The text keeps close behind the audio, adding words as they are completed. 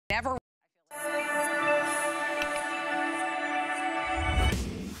Never.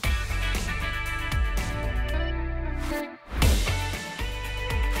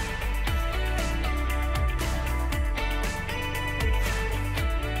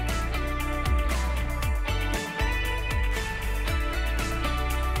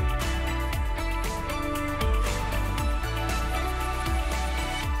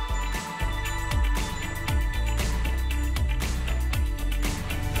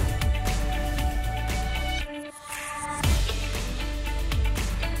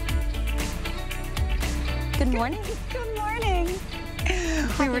 Good morning. Good morning.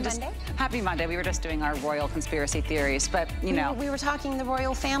 Happy Monday. We were just doing our royal conspiracy theories, but you know. We were talking the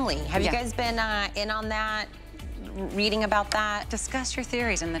royal family. Have you guys been in on that, reading about that? Discuss your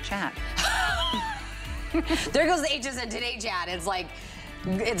theories in the chat. There goes the HSN Today chat. It's like,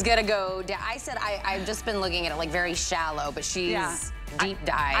 it's gonna go down. I said I've just been looking at it like very shallow, but she's deep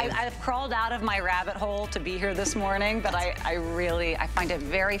dive. I've crawled out of my rabbit hole to be here this morning, but I find it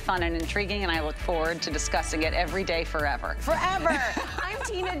very fun and intriguing, and I look forward to discussing it every day forever. Forever. I'm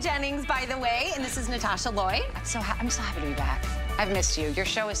Tina Jennings, by the way, and this is Natasha Lloyd. I'm so happy to be back. I've missed you. Your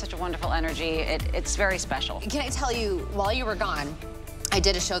show is such a wonderful energy. It's very special. Can I tell you, while you were gone, I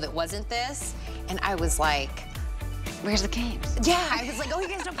did a show that wasn't this, and I was like, where's the games? Yeah, I was like, oh, you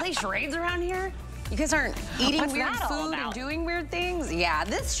guys don't play charades around here? You guys aren't eating weird food and doing weird things? Yeah,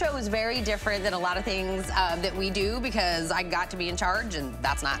 this show is very different than a lot of things that we do because I got to be in charge, and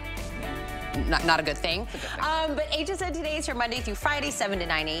that's not a good thing. But HSN Today is your Monday through Friday, 7 to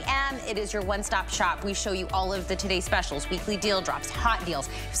 9 a.m. It is your one-stop shop. We show you all of the Today specials, weekly deal drops, hot deals.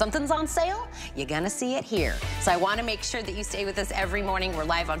 If something's on sale, you're gonna see it here. So I wanna make sure that you stay with us every morning. We're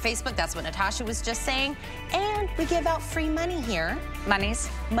live on Facebook. That's what Natasha was just saying. And we give out free money here. Monies.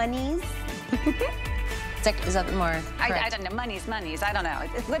 Is that more correct? I don't know. Monies. I don't know.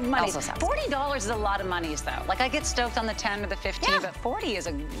 It's good money. $40 is a lot of monies, though. Like, I get stoked on the 10 or the 15, but 40 is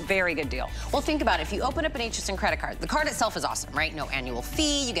a very good deal. Well, think about it. If you open up an HSN credit card, the card itself is awesome, right? No annual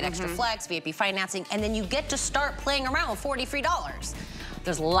fee. You get extra flex, VIP financing, and then you get to start playing around with $40 free.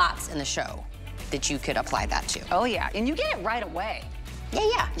 There's lots in the show that you could apply that to. Oh, yeah. And you get it right away.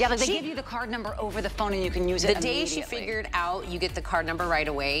 Yeah, like they give you the card number over the phone and you can use it immediately. The day she figured out you get the card number right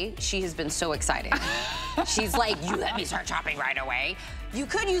away, she has been so excited. She's like, you let me start shopping right away. You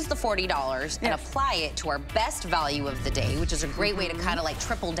could use the $40 and apply it to our best value of the day, which is a great way to kind of like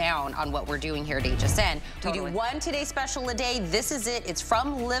triple down on what we're doing here at HSN. Totally. We do one Today special a day. This is it. It's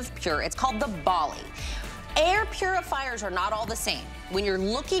from Live Pure. It's called the Bali. Air purifiers are not all the same. When you're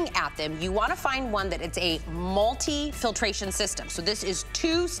looking at them, you want to find one that it's a multi-filtration system. So this is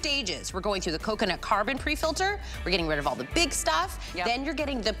 2 stages. We're going through the coconut carbon pre-filter. We're getting rid of all the big stuff. Then you're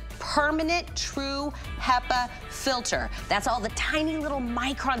getting the permanent true HEPA filter. That's all the tiny little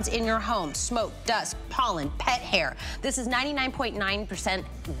microns in your home. Smoke, dust, pollen, pet hair. This is 99.9%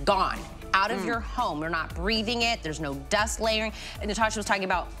 gone out of your home. We're not breathing it. There's no dust layering. And Natasha was talking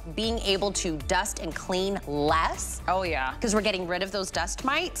about being able to dust and clean less. Oh, yeah. Because we're getting rid of those dust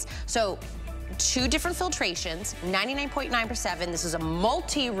mites. So 2 different filtrations, 99.9%. This is a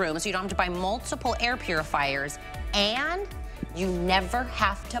multi-room, so you don't have to buy multiple air purifiers. And you never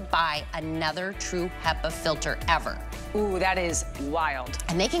have to buy another true HEPA filter ever. Ooh, that is wild.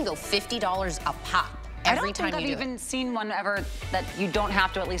 And they can go $50 a pop. I don't think I've even seen one ever that you don't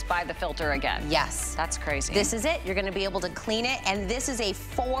have to at least buy the filter again. Yes. That's crazy. This is it. You're going to be able to clean it. And this is a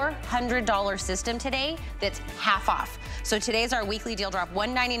 $400 system today that's half off. So today's our weekly deal drop,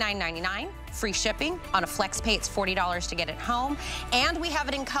 $199.99. Free shipping. On a flex pay, it's $40 to get it home. And we have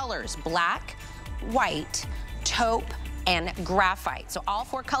it in colors, black, white, taupe, and graphite. So all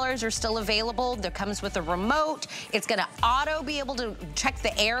 4 colors are still available. There comes with a remote. It's gonna auto be able to check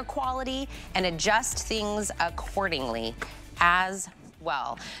the air quality and adjust things accordingly as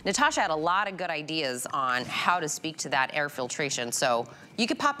well. Natasha had a lot of good ideas on how to speak to that air filtration. So you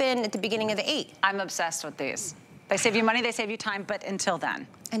could pop in at the beginning of the 8. I'm obsessed with these. They save you money, they save you time, but until then.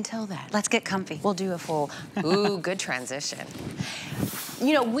 Until then. Let's get comfy. We'll do a full, ooh, good transition.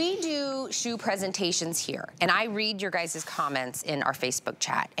 You know, we do shoe presentations here, and I read your guys' comments in our Facebook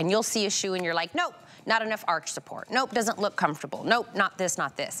chat, and you'll see a shoe and you're like, nope, not enough arch support. Nope, doesn't look comfortable. Nope, not this,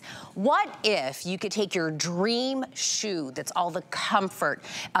 not this. What if you could take your dream shoe that's all the comfort,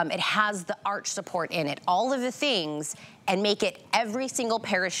 it has the arch support in it, all of the things, and make it every single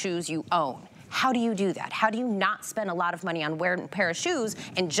pair of shoes you own? How do you do that? How do you not spend a lot of money on wearing a pair of shoes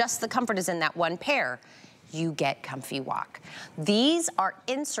and just the comfort is in that one pair? You get Comfy Walk. These are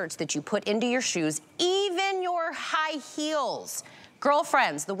inserts that you put into your shoes, even your high heels.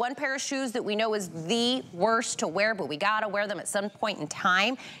 Girlfriends, the one pair of shoes that we know is the worst to wear, but we gotta wear them at some point in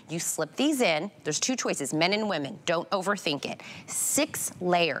time. You slip these in. There's two choices, men and women. Don't overthink it. 6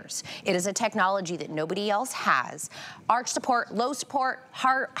 layers. It is a technology that nobody else has. Arch support, low support,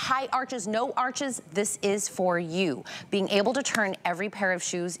 high arches, no arches. This is for you. Being able to turn every pair of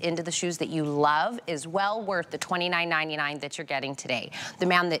shoes into the shoes that you love is well worth the $29.99 that you're getting today. The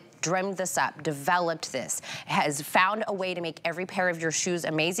man that dreamed this up, developed this, has found a way to make every pair of your shoes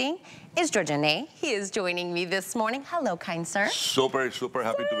amazing, is Georgianne. He is joining me this morning. Hello, kind sir. Super, super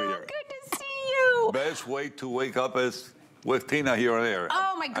happy to be here. Good to see you. Best way to wake up is with Tina here and there.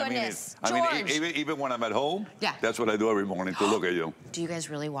 Oh my goodness, George. Even when I'm at home, yeah, that's what I do every morning to look at you. Do you guys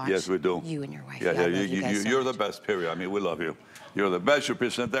really watch? Yes, we do. You and your wife. Yeah, you're the best, period. I mean, we love you. You're the best. You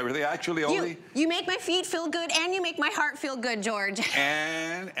present everything. Actually, only you make my feet feel good, and you make my heart feel good, George.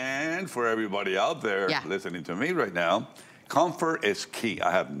 And for everybody out there listening to me right now, comfort is key.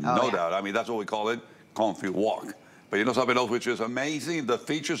 I have no doubt. I mean, that's what we call it, comfy walk. But you know something else which is amazing? The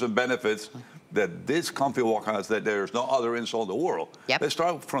features and benefits that this comfy walk has that there's no other insole in the world. Yep. Let's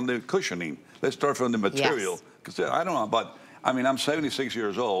start from the cushioning. Let's start from the material. Because I don't know, but I mean, I'm 76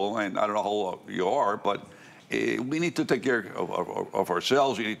 years old, and I don't know how old you are, but we need to take care of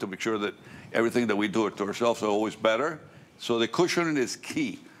ourselves. We need to make sure that everything that we do to ourselves is always better. So the cushioning is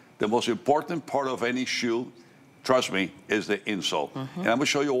key. The most important part of any shoe, trust me, is the insole. And I'm going to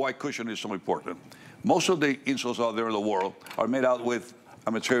show you why cushioning is so important. Most of the insoles out there in the world are made out with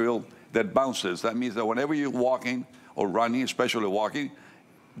a material that bounces. That means that whenever you're walking or running, especially walking,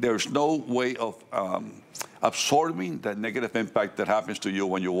 there's no way of absorbing that negative impact that happens to you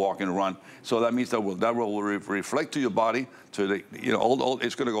when you walk and run. So that means that will reflect to your body. So that, you know,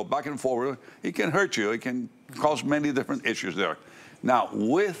 it's going to go back and forward. It can hurt you. It can cause many different issues there. Now,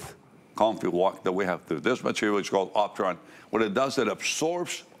 with comfy walk that we have, this material is called Optron. What it does, it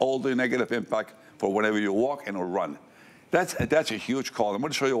absorbs all the negative impact for whenever you walk and or run. That's a huge call. I'm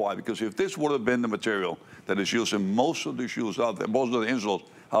going to show you why. Because if this would have been the material that is used in most of the shoes out there, most of the insoles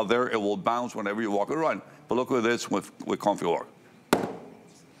out there, it will bounce whenever you walk or run. But look at this with comfy walk.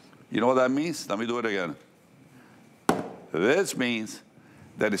 You know what that means? Let me do it again. This means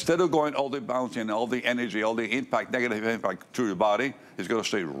that instead of going all the bouncing, all the energy, all the impact, negative impact to your body, it's going to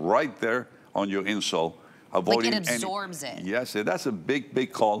stay right there on your insole. Avoiding like it absorbs it. Yes, that's a big,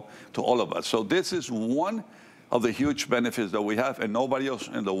 big call to all of us. So this is one of the huge benefits that we have, and nobody else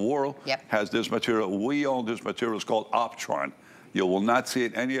in the world has this material. We own this material. It's called Optron. You will not see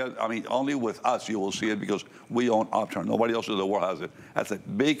it any other, I mean, only with us you will see it because we own Optron. Nobody else in the world has it. That's a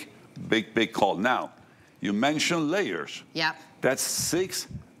big, big, big call. Now, you mentioned layers. Yep. That's 6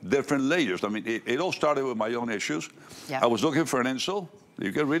 different layers. I mean, it all started with my own issues. Yep. I was looking for an insole.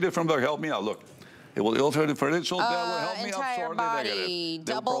 You can read it from there. Help me out. Look. It will illustrate for an insole that will help me entire absorb body, the negative.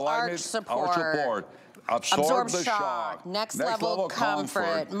 double arch support. Absorb the shock. Next level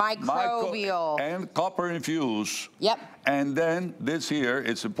comfort. Microbial. And copper infused. Yep. And then this here,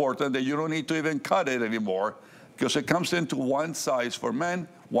 it's important that you don't need to even cut it anymore because it comes into one size for men,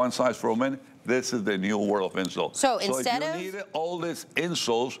 one size for women. This is the new world of insole. So instead if you need all these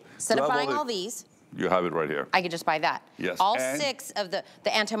insoles, instead of buying all these, you have it right here. I could just buy that. Yes. All 6 of the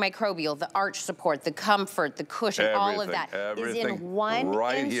antimicrobial, the arch support, the comfort, the cushion, all of that is in one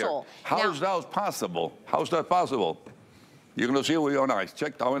right insole. Here. How's that possible? How's that possible? You're going to see it with your own eyes.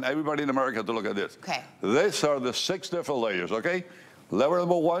 Check. I want everybody in America to look at this. Okay. These are the 6 different layers, okay? Layer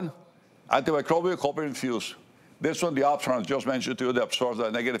number 1, antimicrobial copper infused. This one, the Optron, just mentioned to you, that absorbs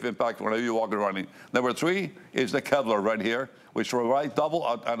that negative impact whenever you walk and running. Number 3 is the Kevlar right here, which provides double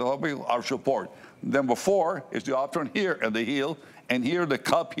arch support. Number 4 is the Optron here at the heel, and here the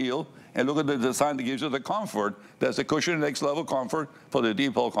cup heel. And look at the design that gives you the comfort. That's the cushion next level comfort for the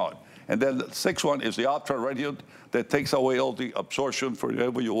deep hole count. And then the 6th one is the Optron right here that takes away all the absorption for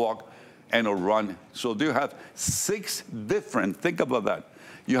whenever you walk and a run. So do you have 6 different, think about that.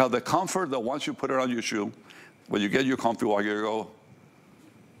 You have the comfort that once you put it on your shoe, when you get your comfy walk, you go,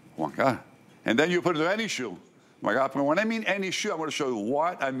 oh my God. And then you put it on any shoe. My God, when I mean any shoe, I'm going to show you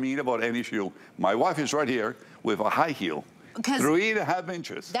what I mean about any shoe. My wife is right here with a high heel, 3.5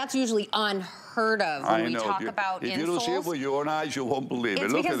 inches. That's usually unheard of when we talk about insoles. If you don't see it with your own eyes, you won't believe it.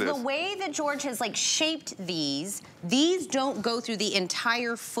 Look at this. Because the way that George has like shaped these don't go through the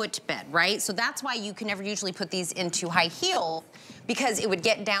entire footbed, right? So that's why you can never usually put these into high heel, because it would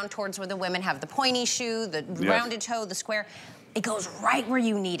get down towards where the women have the pointy shoe, the rounded toe, the square. It goes right where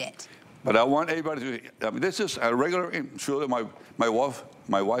you need it. But I want everybody to, I mean, this is a regular shoe that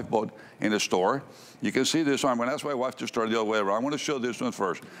my wife bought in the store. You can see this one. I'm going to ask my wife to start the other way around. I'm going to show this one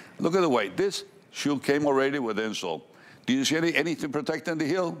first. Look at the weight. This shoe came already with insole. Do you see anything protecting the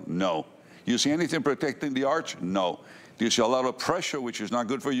heel? No. Do you see anything protecting the arch? No. Do you see a lot of pressure, which is not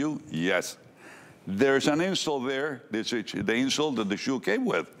good for you? Yes. There's an insole there. This is the insole that the shoe came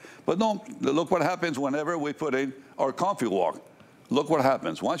with. But no, look what happens whenever we put in our Comfy Walk. Look what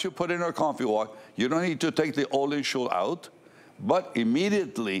happens. Once you put in our Comfy Walk, you don't need to take the old insole out, but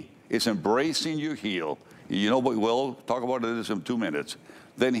immediately it's embracing your heel. You know, we'll talk about this in 2 minutes.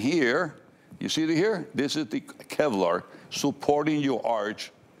 Then here, you see it here? This is the Kevlar supporting your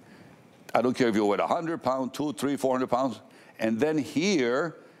arch. I don't care if you're with 100 pounds, 200, 300, 400 pounds. And then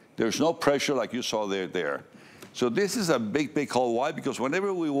here, there's no pressure like you saw there. So this is a big, big call. Why? Because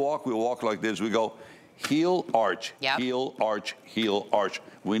whenever we walk like this. We go heel, arch, heel, arch, heel, arch.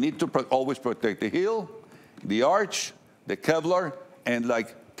 We need to always protect the heel, the arch, the Kevlar, and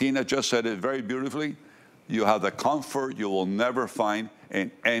like Tina just said it very beautifully, you have the comfort you will never find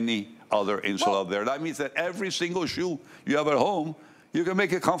in any other insole out there. That means that every single shoe you have at home, you can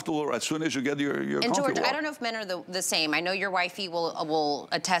make it comfortable as soon as you get your And George, walk. I don't know if men are the same. I know your wifey will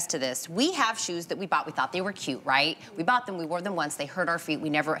attest to this. We have shoes that we bought. We thought they were cute, right? We bought them. We wore them once. They hurt our feet.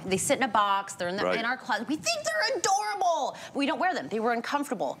 They sit in a box. They're in our closet. We think they're adorable. We don't wear them. They were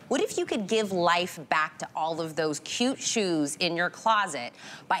uncomfortable. What if you could give life back to all of those cute shoes in your closet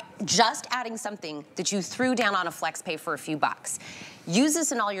by just adding something that you threw down on a flex pay for a few bucks? Use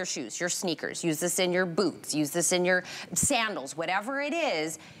this in all your shoes, your sneakers. Use this in your boots. Use this in your sandals, whatever it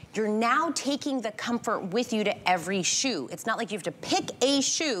is. You're now taking the comfort with you to every shoe. It's not like you have to pick a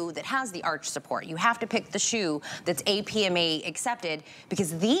shoe that has the arch support. You have to pick the shoe that's APMA accepted,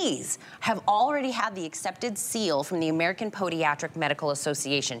 because these have already had the accepted seal from the American Podiatric Medical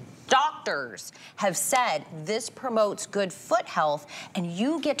Association. Doctors have said this promotes good foot health, and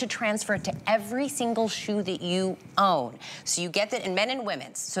you get to transfer it to every single shoe that you own. So you get that in men and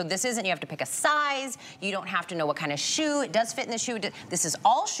women's. So this isn't, you have to pick a size. You don't have to know what kind of shoe. It does fit in the shoe. This is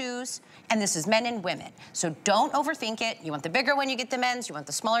all shoes, and this is men and women. So don't overthink it. You want the bigger one, you get the men's. You want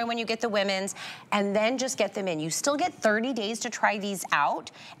the smaller one, you get the women's. And then just get them in. You still get 30 days to try these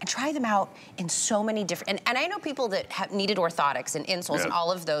out, and try them out in so many different, and I know people that have needed orthotics and insoles and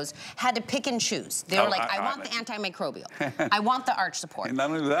all of those had to pick and choose. They were like, I want the antimicrobial. I want the arch support. And not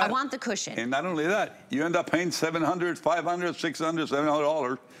only that, I want the cushion. And not only that, you end up paying $700, $500, $600,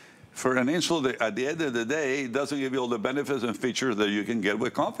 $700 for an insole that at the end of the day doesn't give you all the benefits and features that you can get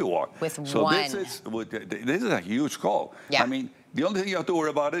with Comfy Walk. With so one. this is a huge call. Yeah. I mean, the only thing you have to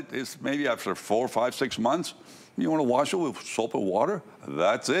worry about it is maybe after 4, 5, 6 months, you want to wash it with soap and water.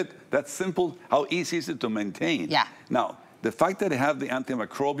 That's it. That's simple. How easy is it to maintain? Yeah. Now, the fact that they have the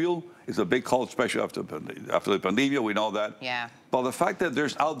antimicrobial is a big call, especially after the pandemic. We know that. Yeah. But the fact that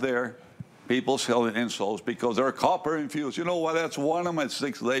there's out there people selling insoles because they're copper infused. You know what? That's one of my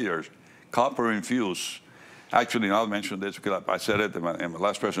 6 layers. Copper infused. Actually, I'll mention this because I said it in my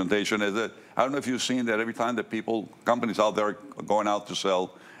last presentation. Is that I don't know if you've seen that every time that companies out there are going out to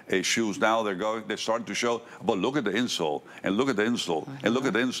sell shoes now, they're starting to show, but look at the insole and look at the insole and look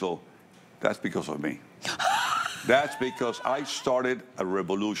at the insole. That's because of me. That's because I started a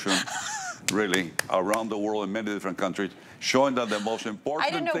revolution, really, around the world in many different countries, showing that the most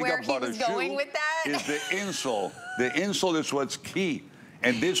important thing about a shoe is the insole. The insole is what's key.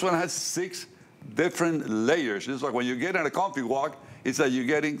 And this one has 6 different layers. It's like when you get in a Comfy Walk, it's like you're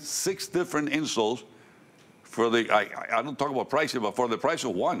getting 6 different insoles for the, I don't talk about pricing, but for the price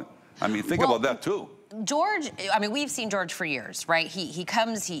of one. I mean, think about that too. George, I mean, we've seen George for years, right? He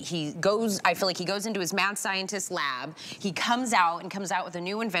goes, I feel like he goes into his mad scientist lab. He comes out with a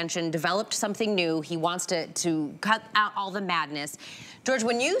new invention, developed something new. He wants to cut out all the madness. George,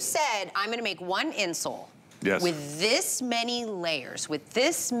 when you said, I'm gonna make one insole, yes, with this many layers, with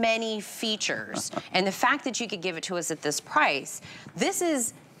this many features, and the fact that you could give it to us at this price, this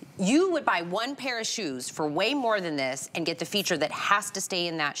is, you would buy one pair of shoes for way more than this and get the feature that has to stay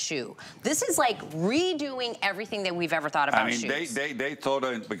in that shoe. This is like redoing everything that we've ever thought about shoes. I mean, they thought,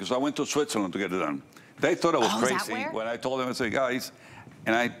 because I went to Switzerland to get it done. They thought I was crazy when I told them, I said, guys,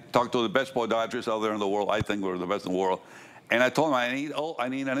 and I talked to the best podiatrists out there in the world. I think we're the best in the world. And I told them, I need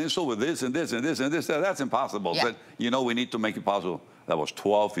an insole with this and this and this and this. That's impossible. Yeah. But, you know, we need to make it possible. That was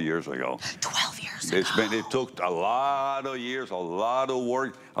 12 years ago. 12 years ago. It took a lot of years, a lot of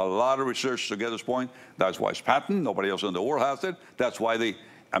work, a lot of research to get this point. That's why it's patent. Nobody else in the world has it. That's why the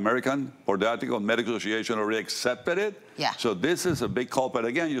American Podiatric Medical Association already accepted it. Yeah. So this is a big call. But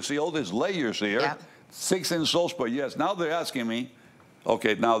again, you see all these layers here. Yeah. 6 insoles per yes. Now they're asking me,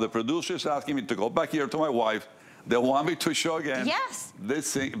 okay, now the producer's asking me to go back here to my wife. They want me to show again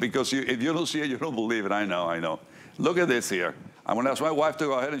this thing, because if you don't see it, you don't believe it. I know. Look at this here. I'm going to ask my wife to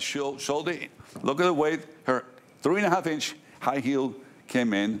go ahead and show look at the way her 3.5-inch high heel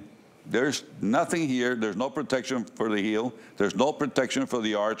came in. There's nothing here. There's no protection for the heel. There's no protection for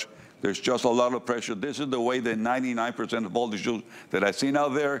the arch. There's just a lot of pressure. This is the way that 99% of all the shoes that I've seen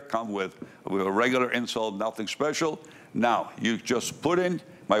out there come with a regular insole, nothing special. Now, you just put in,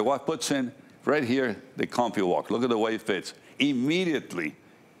 my wife puts in right here the Comfy Walk. Look at the way it fits. Immediately,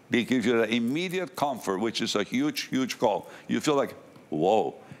 it gives you that immediate comfort, which is a huge, huge call. You feel like,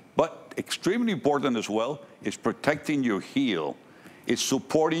 whoa. But extremely important as well is protecting your heel. It's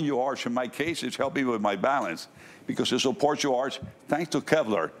supporting your arch. In my case, it's helping with my balance because it supports your arch thanks to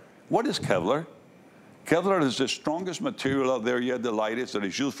Kevlar. What is Kevlar? Kevlar is the strongest material out there yet, the lightest, that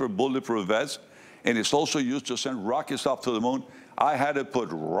is used for bulletproof vests, and it's also used to send rockets up to the moon. I had it put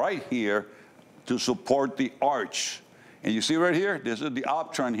right here to support the arch. And you see right here, this is the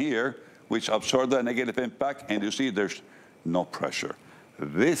Optron here, which absorbs that negative impact, and you see there's no pressure.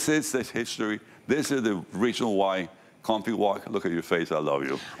 This is the history. This is the reason why Comfy Walk. Look at your face, I love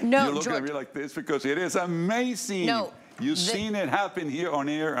you. No, you're looking at me like this because it is amazing. No. You've seen it happen here on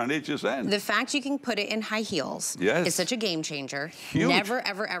air on HSN. The fact you can put it in high heels is such a game changer. Huge. Never,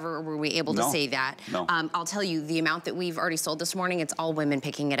 ever, ever were we able to say that. No. I'll tell you, the amount that we've already sold this morning, it's all women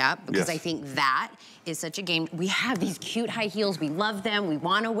picking it up because I think that is such a game. We have these cute high heels. We love them. We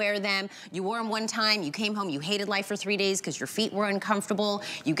want to wear them. You wore them one time. You came home. You hated life for 3 days because your feet were uncomfortable.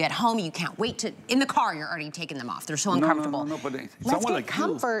 You get home. You can't wait to, in the car, you're already taking them off. They're so uncomfortable. No, but let's get like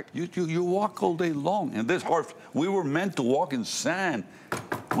comfort. You walk all day long. And this hard, we were meant to walk in sand.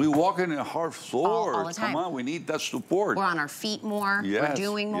 We walk in a hard floor. All the time. Come on, we need that support. We're on our feet more. We're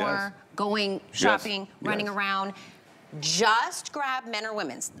doing more. Going shopping, running around. Just grab men or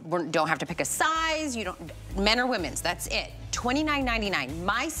women's. We don't have to pick a size. You don't. Men or women's. That's it. $29.99.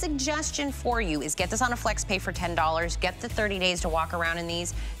 My suggestion for you is get this on a flex pay for $10. Get the 30 days to walk around in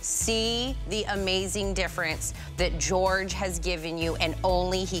these. See the amazing difference that George has given you and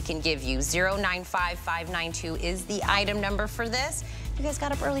only he can give you. 095592 is the item number for this. You guys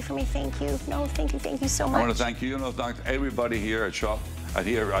got up early for me. Thank you. No, thank you so much. I want to thank you. Everybody here at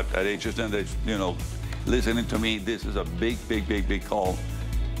HSN, that listening to me. This is a big, big, big, big call.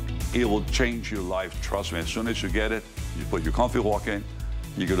 It will change your life. Trust me. As soon as you get it, you put your Comfy Walk in,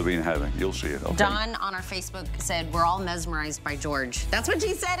 you're going to be in heaven. You'll see it. Okay? Dawn on our Facebook said, we're all mesmerized by George. That's what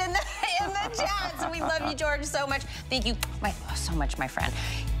she said in the chat. So we love you, George, so much. Thank you so much, my friend.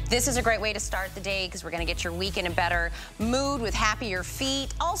 This is a great way to start the day because we're going to get your week in a better mood with happier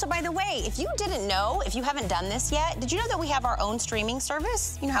feet. Also, by the way, if you didn't know, if you haven't done this yet, did you know that we have our own streaming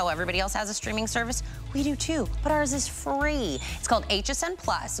service? You know how everybody else has a streaming service? We do too, but ours is free. It's called HSN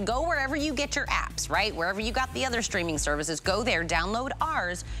Plus. Go wherever you get your apps, right? Wherever you got the other streaming services, go there, download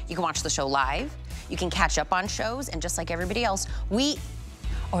ours. You can watch the show live. You can catch up on shows, and just like everybody else,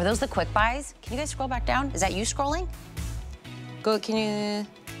 are those the quick buys? Can you guys scroll back down? Is that you scrolling? Go, can you?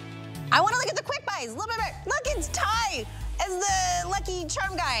 I want to look at the quick buys. Look, it's Ty as the Lucky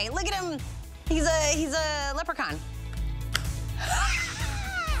Charm guy. Look at him. He's a leprechaun.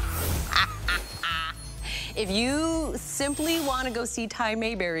 If you simply want to go see Ty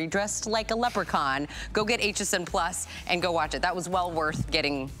Mayberry dressed like a leprechaun, go get HSN Plus and go watch it. That was well worth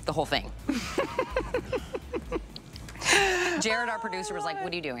getting the whole thing. Jared, our producer, was like,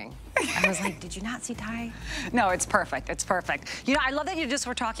 what are you doing? I was like, did you not see Ty? No, it's perfect. It's perfect. You know, I love that you just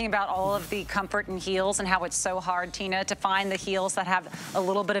were talking about all of the comfort in heels and how it's so hard, Tina, to find the heels that have a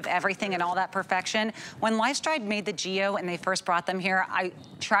little bit of everything and all that perfection. When Lifestride made the Geo and they first brought them here, I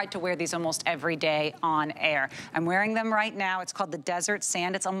tried to wear these almost every day on air. I'm wearing them right now. It's called the Desert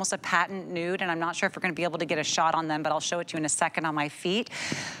Sand. It's almost a patent nude, and I'm not sure if we're going to be able to get a shot on them, but I'll show it to you in a second on my feet.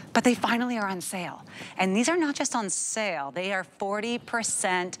 But they finally are on sale. And these are not just on sale. They are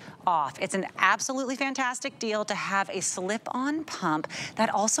 40% off. It's an absolutely fantastic deal to have a slip-on pump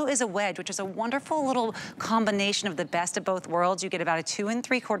that also is a wedge, which is a wonderful little combination of the best of both worlds. You get about a 2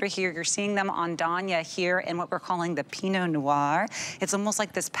 3/4 here. You're seeing them on Danya here in what we're calling the Pinot Noir. It's almost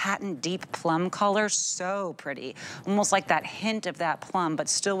like this patent deep plum color, so pretty. Almost like that hint of that plum, but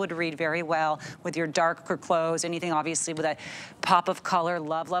still would read very well with your darker clothes, anything obviously with that pop of color,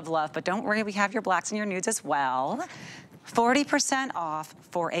 love, love, love. But don't worry, we have your blacks and your nudes as well. 40% off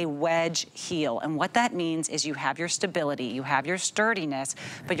for a wedge heel. And what that means is you have your stability, you have your sturdiness,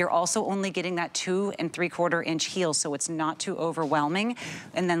 but you're also only getting that 2 3/4 inch heel, so it's not too overwhelming.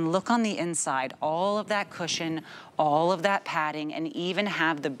 And then look on the inside, all of that cushion, all of that padding and even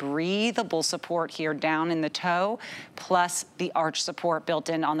have the breathable support here down in the toe, plus the arch support built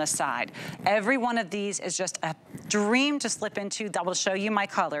in on the side. Every one of these is just a dream to slip into. That will show you my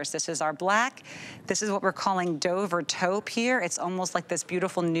colors. This is our black. This is what we're calling Dover taupe here. It's almost like this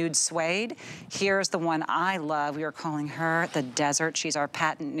beautiful nude suede. Here's the one I love. We are calling her the desert. She's our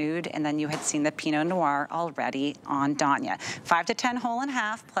patent nude. And then you had seen the Pinot Noir already on Danya. 5 to 10 whole and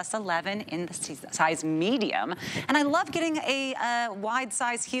half, plus 11 in the size medium. And I love getting a wide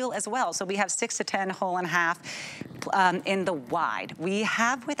size heel as well. So we have 6 to 10 whole and half in the wide. We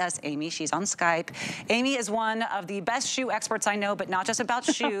have with us Amy. She's on Skype. Amy is one of the best shoe experts I know, but not just about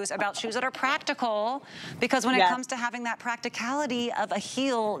shoes, about shoes that are practical. Because when it comes to having that practicality of a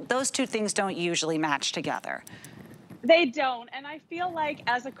heel, those two things don't usually match together. They don't. And I feel like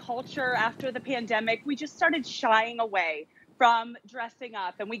as a culture after the pandemic, we just started shying away from dressing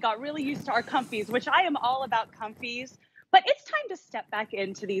up, and we got really used to our comfies, which I am all about comfies. But it's time to step back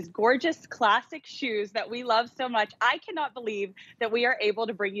into these gorgeous classic shoes that we love so much. I cannot believe that we are able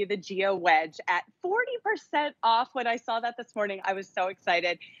to bring you the Geo Wedge at 40% off. When I saw that this morning, I was so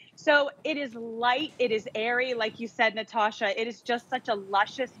excited. So it is light, it is airy, like you said, Natasha. It is just such a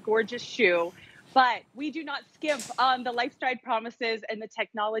luscious, gorgeous shoe. But we do not skimp on the LifeStride promises and the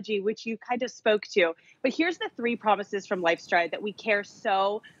technology, which you kind of spoke to. But here's the 3 promises from LifeStride that we care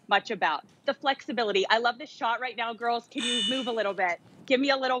so much about. The flexibility. I love this shot right now, girls. Can you move a little bit? Give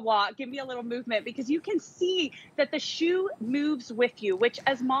me a little walk. Give me a little movement, because you can see that the shoe moves with you, which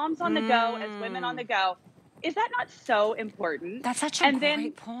as moms on the go, as women on the go, is that not so important? That's such a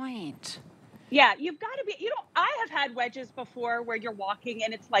great point. Yeah, you've got to be, I have had wedges before where you're walking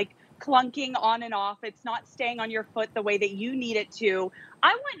and it's like clunking on and off. It's not staying on your foot the way that you need it to.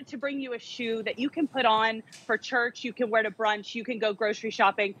 I wanted to bring you a shoe that you can put on for church, you can wear to brunch, you can go grocery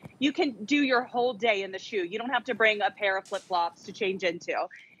shopping, you can do your whole day in the shoe. You don't have to bring a pair of flip-flops to change into.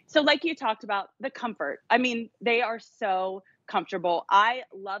 So like you talked about, the comfort. I mean, they are so comfortable. I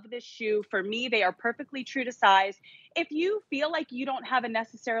love this shoe. For me, they are perfectly true to size. If you feel like you don't have a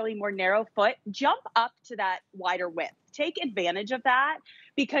necessarily more narrow foot, jump up to that wider width. Take advantage of that,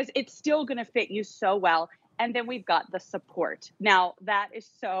 because it's still going to fit you so well. And then we've got the support. Now, that is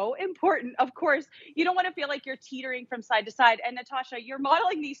so important. Of course, you don't want to feel like you're teetering from side to side. And Natasha, you're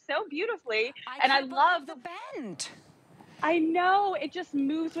modeling these so beautifully. I love the bend. I know, it just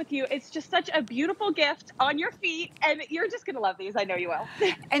moves with you. It's just such a beautiful gift on your feet, and you're just gonna love these. I know you will.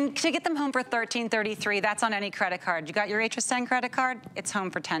 And to get them home for $13.33, that's on any credit card. You got your HSN credit card? It's home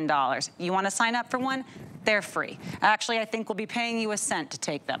for $10. You wanna sign up for one? They're free. Actually, I think we'll be paying you a cent to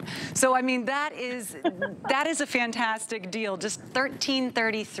take them. So, I mean, that is a fantastic deal. Just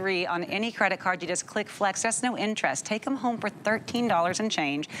 $13.33 on any credit card. You just click Flex. That's no interest. Take them home for $13 and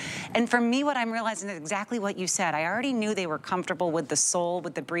change. And for me, what I'm realizing is exactly what you said. I already knew they were comfortable with the sole,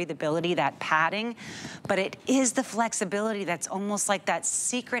 with the breathability, that padding, but it is the flexibility that's almost like that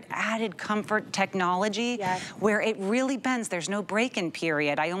secret added comfort technology where it really bends. There's no break-in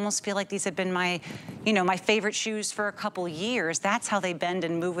period. I almost feel like these have been my, my favorite shoes for a couple years. That's how they bend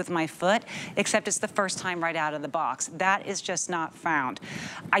and move with my foot, except it's the first time right out of the box. That is just not found.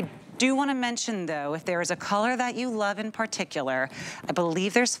 I do want to mention, though, if there is a color that you love in particular, I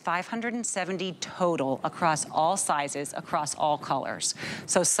believe there's 570 total across all sizes, across all colors.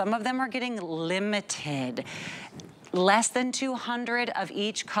 So some of them are getting limited. Less than 200 of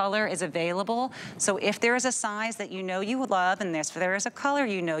each color is available. So if there is a size that you know you love, and if there is a color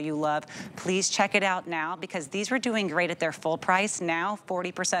you know you love, please check it out now, because these were doing great at their full price. Now,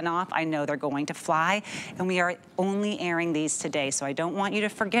 40% off. I know they're going to fly, and we are only airing these today. So I don't want you to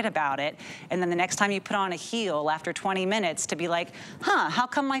forget about it. And then the next time you put on a heel after 20 minutes to be like, huh, how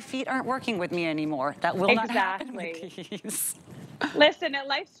come my feet aren't working with me anymore? That will not happen with these. Listen, at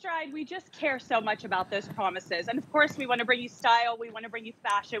LifeStride, we just care so much about those promises. And of course, we want to bring you style. We want to bring you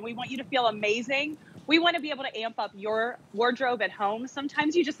fashion. We want you to feel amazing. We want to be able to amp up your wardrobe at home.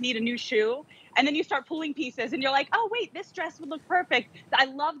 Sometimes you just need a new shoe, and then you start pulling pieces and you're like, oh, wait, this dress would look perfect. I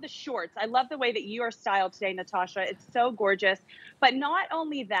love the shorts. I love the way that you are styled today, Natasha. It's so gorgeous. But not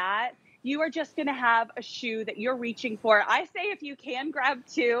only that, you are just going to have a shoe that you're reaching for. I say if you can, grab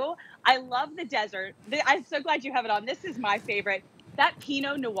 2. I love the desert. I'm so glad you have it on. This is my favorite. That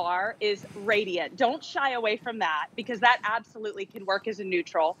Pinot Noir is radiant. Don't shy away from that, because that absolutely can work as a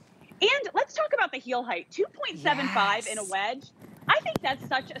neutral. And let's talk about the heel height. 2.75 in a wedge. I think that's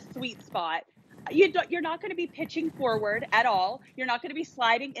such a sweet spot. You're not going to be pitching forward at all. You're not going to be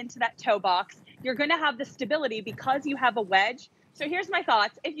sliding into that toe box. You're going to have the stability because you have a wedge. So here's my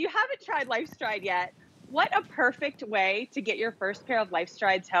thoughts. If you haven't tried LifeStride yet, what a perfect way to get your first pair of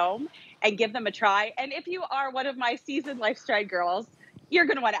LifeStrides home and give them a try. And if you are one of my seasoned LifeStride girls, you're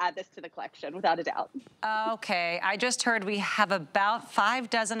going to want to add this to the collection without a doubt. Okay, I just heard we have about 5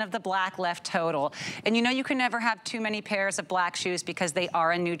 dozen of the black left total. And you know you can never have too many pairs of black shoes because they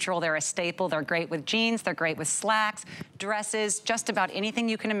are a neutral, they're a staple, they're great with jeans, they're great with slacks, dresses, just about anything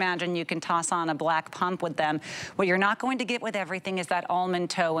you can imagine you can toss on a black pump with them. What you're not going to get with everything is that almond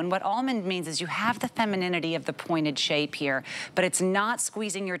toe. And what almond means is you have the femininity of the pointed shape here, but it's not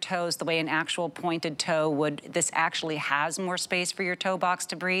squeezing your toes the way an actual pointed toe would. This actually has more space for your toe box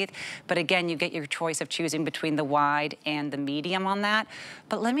to breathe. But again, you get your choice of choosing between the wide and the medium on that.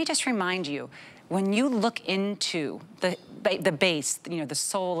 But let me just remind you, when you look into the base, you know, the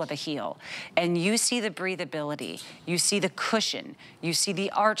sole of a heel, and you see the breathability, you see the cushion, you see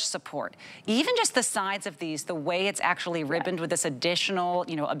the arch support, even just the sides of these, the way it's actually ribboned with this additional,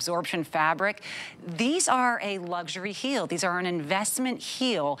 you know, absorption fabric, these are a luxury heel. These are an investment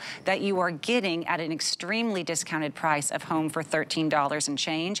heel that you are getting at an extremely discounted price of home for $13 and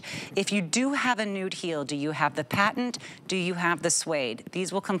change. If you do have a nude heel, do you have the patent? Do you have the suede?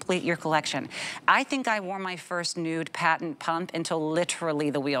 These will complete your collection. I think I wore my first nude patent pump until literally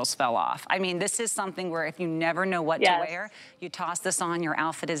the wheels fell off. I mean, this is something where if you never know what to wear, you toss this on, your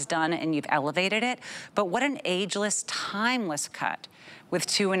outfit is done, and you've elevated it. But what an ageless, timeless cut with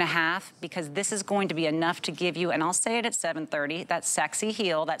 2.5, because this is going to be enough to give you, and I'll say it at 7:30, that sexy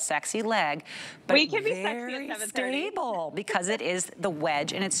heel, that sexy leg, but we can be very sexy at 7:30. stable because it is the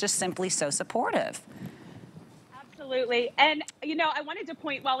wedge, and it's just simply so supportive. Absolutely. And, you know, I wanted to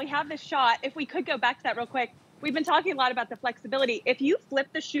point, while we have this shot, if we could go back to that real quick, we've been talking a lot about the flexibility. If you flip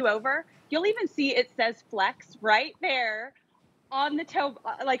the shoe over, you'll even see it says flex right there on the toe,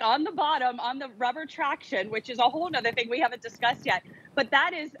 like on the bottom, on the rubber traction, which is a whole nother thing we haven't discussed yet. But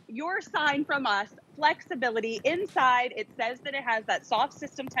that is your sign from us, flexibility. Inside, it says that it has that soft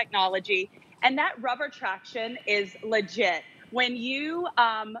system technology, and that rubber traction is legit. When you,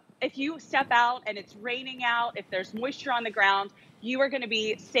 if you step out and it's raining out, if there's moisture on the ground, you are going to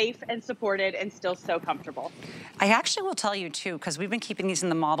be safe and supported and still so comfortable. I actually will tell you too, because we've been keeping these in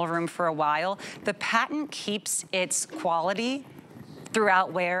the model room for a while, the patent keeps its quality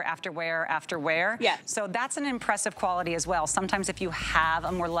throughout wear after wear after wear. Yes. So that's an impressive quality as well. Sometimes if you have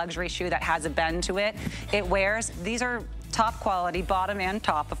a more luxury shoe that has a bend to it, it wears. These are top quality, bottom and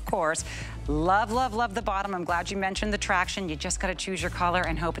top, of course. Love, love, love the bottom. I'm glad you mentioned the traction. You just got to choose your color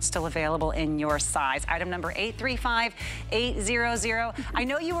and hope it's still available in your size. Item number 835800. I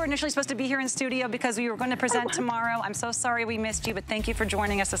know you were initially supposed to be here in studio because we were going to present tomorrow. I'm so sorry we missed you, but thank you for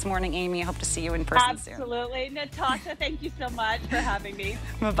joining us this morning, Amy. I hope to see you in person soon. Absolutely. Natasha, thank you so much for having me.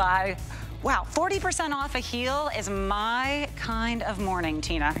 Bye-bye. Wow, 40% off a heel is my kind of morning,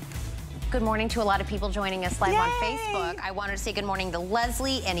 Tina. Good morning to a lot of people joining us live Yay! on Facebook. I wanted to say good morning to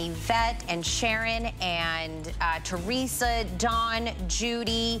Leslie and Yvette and Sharon and Teresa, Dawn,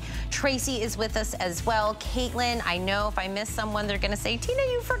 Judy. Tracy is with us as well. Caitlin, I know if I miss someone, they're gonna say, Tina,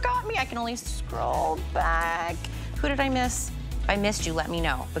 you forgot me. I can only scroll back. Who did I miss? If I missed you, let me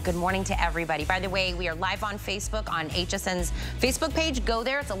know. But good morning to everybody. By the way, we are live on Facebook on HSN's Facebook page. Go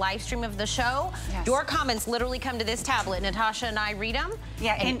there. It's a live stream of the show. Yes. Your comments literally come to this tablet. Natasha and I read them.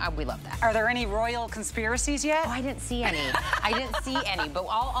 Yeah, and we love that. Are there any royal conspiracies yet? Oh, I didn't see any. I didn't see any, but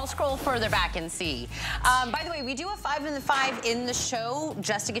I'll scroll further back and see. By the way, we do a 5 in the 5 in the show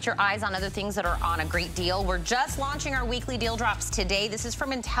just to get your eyes on other things that are on a great deal. We're just launching our weekly deal drops today. This is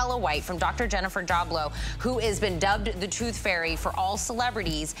from IntelliWhite, from Dr. Jennifer Joblo, who has been dubbed the Tooth Fairy for all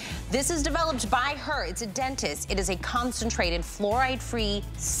celebrities. This is developed by her. It's a dentist. It is a concentrated fluoride-free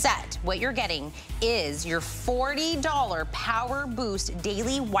set. What you're getting is your $40 Power Boost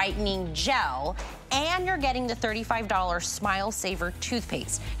Daily Whitening Gel, and you're getting the $35 Smile Saver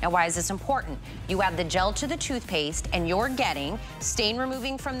toothpaste. Now, why is this important? You add the gel to the toothpaste, and you're getting stain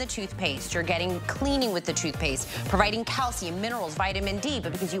removing from the toothpaste. You're getting cleaning with the toothpaste, providing calcium, minerals, vitamin D.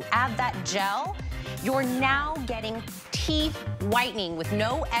 But because you add that gel, you're now getting teeth whitening with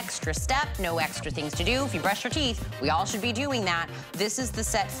no extra step, no extra things to do. If you brush your teeth, we all should be doing that. This is the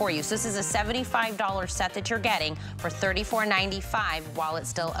set for you. So this is a $75 set that you're getting for $34.95 while it's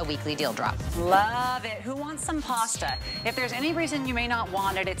still a weekly deal drop. Love it. Who wants some pasta? If there's any reason you may not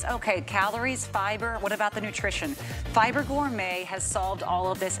want it, it's okay. Calories, fiber, what about the nutrition? Fiber Gourmet has solved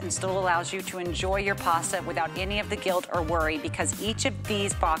all of this and still allows you to enjoy your pasta without any of the guilt or worry, because each of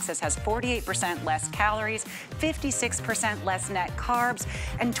these boxes has 48% less calories, 56% 20% less net carbs,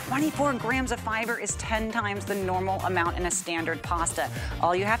 and 24 grams of fiber is 10 times the normal amount in a standard pasta.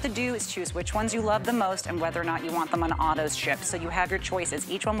 All you have to do is choose which ones you love the most and whether or not you want them on auto ship. So you have your choices.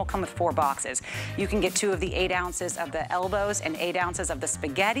 Each one will come with 4 boxes. You can get 2 of the 8 ounces of the elbows and 8 ounces of the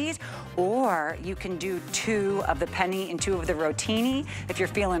spaghettis, or you can do 2 of the penny and 2 of the rotini. If you're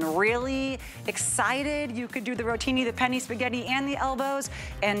feeling really excited, you could do the rotini, the penny, spaghetti, and the elbows.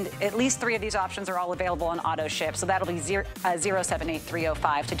 And at least 3 of these options are all available on auto ship. So that'll be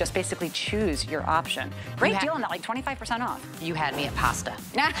 078305 to just basically choose your option. Great deal on that, like 25% off. You had me at pasta.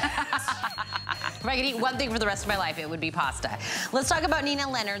 If I could eat one thing for the rest of my life, it would be pasta. Let's talk about Nina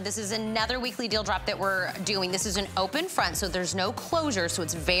Leonard. This is another weekly deal drop that we're doing. This is an open front, so there's no closure, so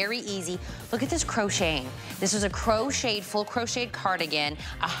it's very easy. Look at this crocheting. This is a crocheted, full crocheted cardigan,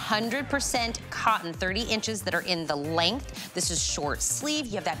 100% cotton, 30 inches that are in the length. This is short sleeve.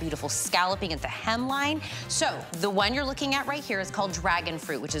 You have that beautiful scalloping at the hemline. So the one you're looking at right here is called Dragon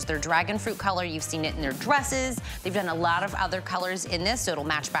Fruit, which is their dragon fruit color. You've seen it in their dresses. They've done a lot of other colors in this, so it'll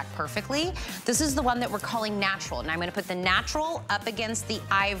match back perfectly. This is the one that we're calling natural, and I'm gonna put the natural up against the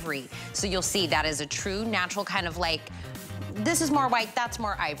ivory. So you'll see that is a true natural kind of like, this is more white, that's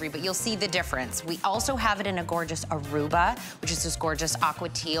more ivory, but you'll see the difference. We also have it in a gorgeous Aruba, which is this gorgeous aqua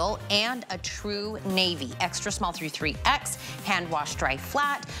teal, and a true navy, extra small through 3X, hand wash, dry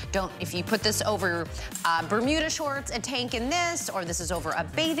flat. If you put this over Bermuda shorts, a tank in this, or this is over a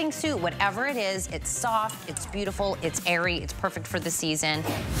bathing suit, whatever it is, it's soft, it's beautiful, it's airy, it's perfect for the season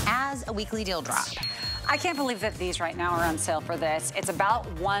as a weekly deal drop. I can't believe that these right now are on sale for this. It's about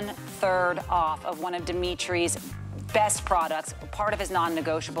 1/3 off of one of Dimitri's best products, part of his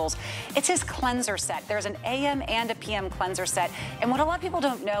non-negotiables. It's his cleanser set. There's an AM and a PM cleanser set. And what a lot of people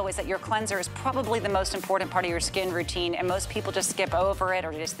don't know is that your cleanser is probably the most important part of your skin routine, and most people just skip over it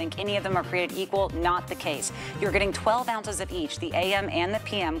or just think any of them are created equal. Not the case. You're getting 12 ounces of each, the AM and the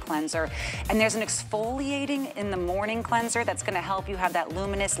PM cleanser. And there's an exfoliating in the morning cleanser that's gonna help you have that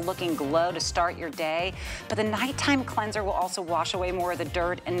luminous looking glow to start your day. But the nighttime cleanser will also wash away more of the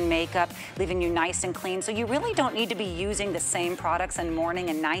dirt and makeup, leaving you nice and clean. So you really don't need to be using the same products in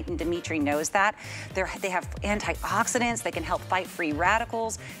morning and night, and Dimitri knows that. They have antioxidants, they can help fight free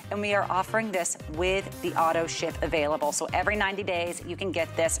radicals, and we are offering this with the auto ship available. So every 90 days, you can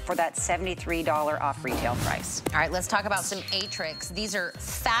get this for that $73 off retail price. All right, let's talk about some Atrix. These are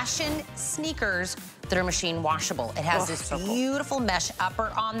fashion sneakers that are machine washable. It has this beautiful mesh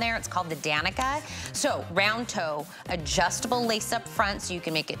upper on there. It's called the Danica. So round toe, adjustable lace up front so you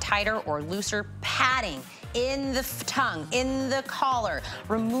can make it tighter or looser, padding in the tongue, in the collar,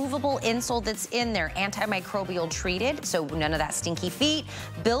 removable insole that's in there, antimicrobial treated, so none of that stinky feet,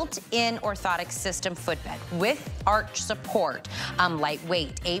 built-in orthotic system footbed with arch support,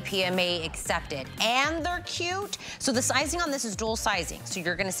 lightweight, APMA accepted, and they're cute. So the sizing on this is dual sizing. So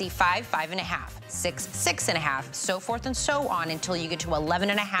you're gonna see 5, 5.5, 6, 6.5, so forth and so on until you get to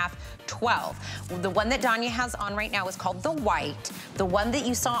 11.5, 12. The one that Danya has on right now is called the white. The one that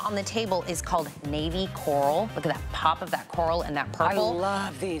you saw on the table is called navy coral. Look at that pop of that coral and that purple. I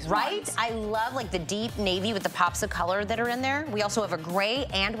love these right? ones. I love like the deep navy with the pops of color that are in there. We also have a gray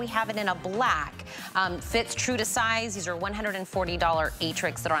and we have it in a black. Fits true to size. These are $140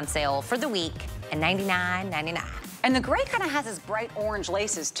 Atrix that are on sale for the week and $99.99. And the gray kind of has this bright orange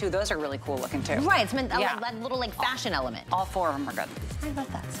laces too. Those are really cool looking too. Right, it's meant like that little like fashion element. All 4 of them are good. I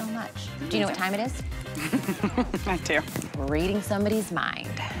love that so much. Do you know what time it is? I do. Reading somebody's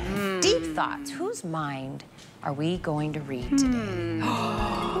mind. Deep thoughts. Whose mind are we going to read today?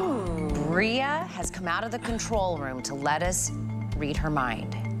 Bria has come out of the control room to let us read her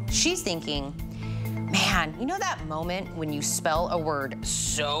mind. She's thinking, man, you know that moment when you spell a word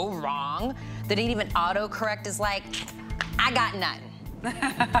so wrong that even autocorrect is like, I got nothing.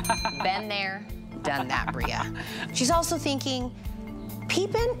 Been there, done that, Bria. She's also thinking,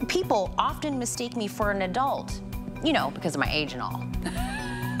 people often mistake me for an adult, you know, because of my age and all.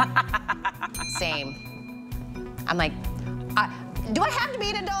 Same. I'm like, do I have to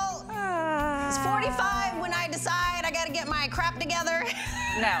be an adult? It's 45 when I decide I gotta get my crap together.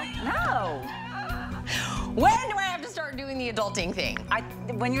 No. When do I have to start doing the adulting thing?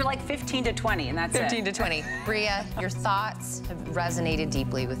 When you're like 15 to 20, and that's 15 to 20. Bria, your thoughts have resonated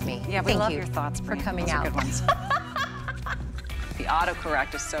deeply with me. Yeah, we love your thoughts, for Bria. coming Those are out. good ones. The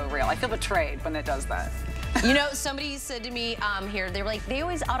autocorrect is so real. I feel betrayed when it does that. You know, somebody said to me here, they were like, they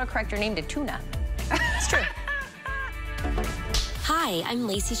always autocorrect your name to Tuna. It's true. Hi, I'm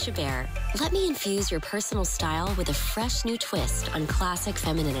Lacey Chabert. Let me infuse your personal style with a fresh new twist on classic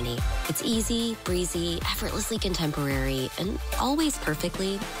femininity. It's easy, breezy, effortlessly contemporary, and always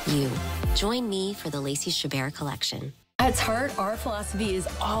perfectly you. Join me for the Lacey Chabert collection. At Tarte, our philosophy is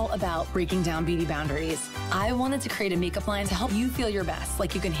all about breaking down beauty boundaries. I wanted to create a makeup line to help you feel your best,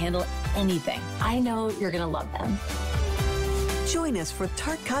 like you can handle anything. I know you're gonna love them. Join us for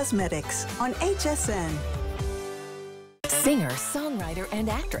Tarte Cosmetics on HSN. Singer, songwriter, and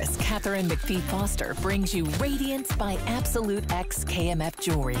actress Catherine McPhee Foster brings you Radiance by Absolute X KMF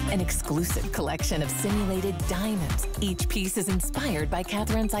Jewelry, an exclusive collection of simulated diamonds. Each piece is inspired by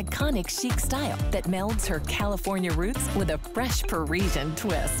Catherine's iconic chic style that melds her California roots with a fresh Parisian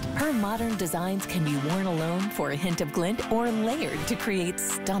twist. Her modern designs can be worn alone for a hint of glint or layered to create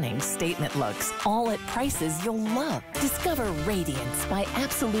stunning statement looks, all at prices you'll love. Discover Radiance by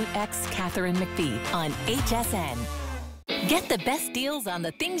Absolute X Catherine McPhee on HSN. Get the best deals on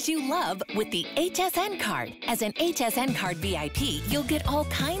the things you love with the HSN card. As an HSN card VIP, you'll get all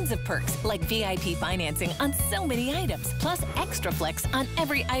kinds of perks like VIP financing on so many items, plus extra flex on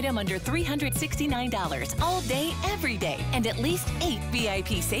every item under $369 all day, every day, and at least 8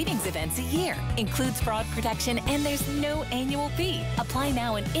 VIP savings events a year. Includes fraud protection and there's no annual fee. Apply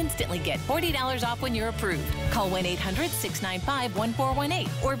now and instantly get $40 off when you're approved. Call 1-800-695-1418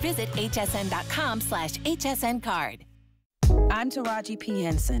 or visit hsn.com/HSN card. I'm Taraji P.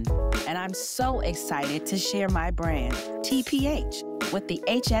 Henson, and I'm so excited to share my brand, TPH, with the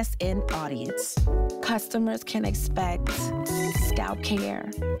HSN audience. Customers can expect scalp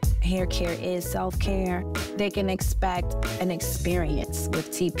care. Hair care is self-care. They can expect an experience with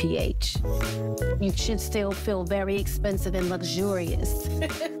TPH. You should still feel very expensive and luxurious.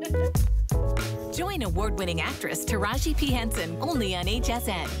 Join award-winning actress Taraji P. Henson only on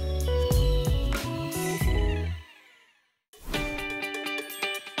HSN.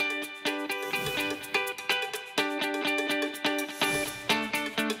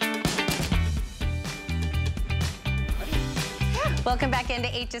 Welcome back into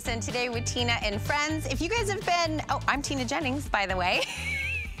HSN Today with Tina and friends. If you guys have been, I'm Tina Jennings, by the way.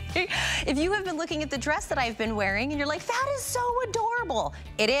 If you have been looking at the dress that I've been wearing and you're like, that is so adorable.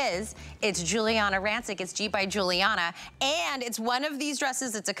 It is. It's Giuliana Rancic. It's G by Giuliana. And it's one of these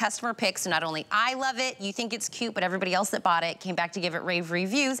dresses. It's a customer pick. So not only I love it, you think it's cute, but everybody else that bought it came back to give it rave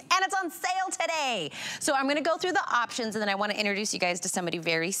reviews. And it's on sale today. So I'm going to go through the options and then I want to introduce you guys to somebody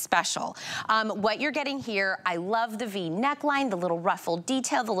very special. What you're getting here, I love the V neckline, the little ruffled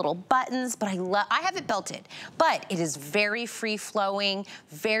detail, the little buttons, but I have it belted. But it is very free flowing,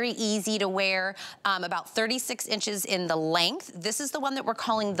 very easy to wear, about 36 inches in the length. This is the one that we're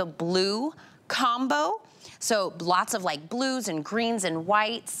calling the blue combo. So lots of like blues and greens and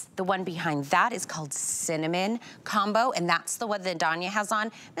whites. The one behind that is called cinnamon combo, and that's the one that Danya has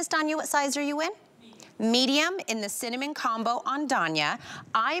on. Miss Danya, what size are you in? Medium in the cinnamon combo on Danya.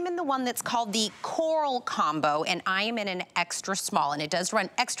 I'm in the one that's called the coral combo, and I am in an extra small, and it does run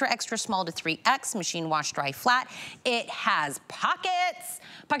extra, extra small to 3X, machine wash, dry, flat. It has pockets,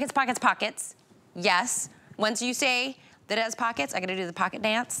 pockets, pockets, pockets. Yes, once you say that it has pockets, I gotta do the pocket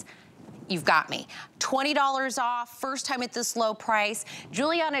dance. You've got me. $20 off, first time at this low price.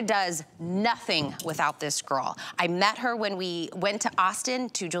 Giuliana does nothing without this girl. I met her when we went to Austin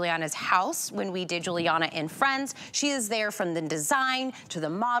to Giuliana's house when we did Giuliana and Friends. She is there from the design to the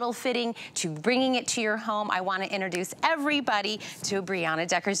model fitting to bringing it to your home. I want to introduce everybody to Brianna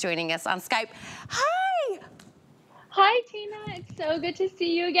Decker's joining us on Skype. Hi! Hi, Tina. It's so good to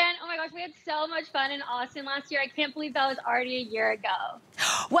see you again. Oh my gosh, we had so much fun in Austin last year. I can't believe that was already a year ago.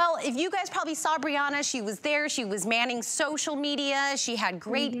 Well, if you guys probably saw Brianna, she was there. She was manning social media. She had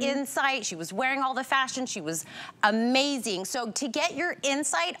great insight. She was wearing all the fashion. She was amazing. So to get your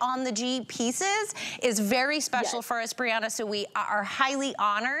insight on the G pieces is very special for us, Brianna. So we are highly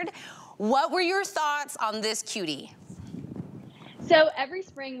honored. What were your thoughts on this cutie? So every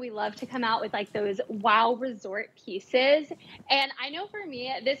spring we love to come out with like those wow resort pieces. And I know for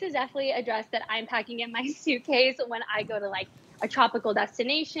me, this is definitely a dress that I'm packing in my suitcase when I go to like a tropical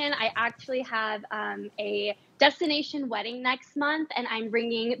destination. I actually have a destination wedding next month and I'm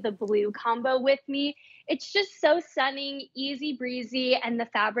bringing the blue combo with me. It's just so stunning, easy breezy. And the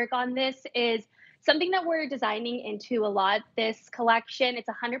fabric on this is something that we're designing into a lot this collection. It's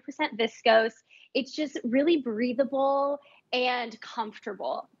 100% viscose. It's just really breathable and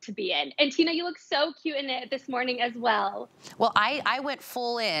comfortable to be in. And Tina, you look so cute in it this morning as well. Well, I went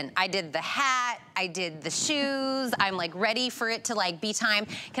full in. I did the hat, I did the shoes. I'm like ready for it to like be time.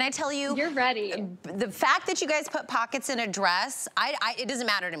 Can I tell you? You're ready. The fact that you guys put pockets in a dress, it doesn't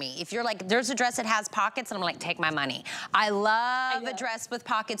matter to me. If you're like, there's a dress that has pockets and I'm like, take my money. I love a dress with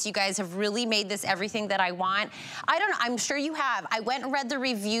pockets. You guys have really made this everything that I want. I don't know, I'm sure you have. I went and read the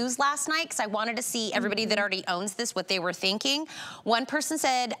reviews last night because I wanted to see everybody that already owns this, what they were thinking. thinking. One person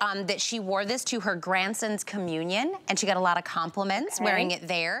said that she wore this to her grandson's communion, and she got a lot of compliments wearing it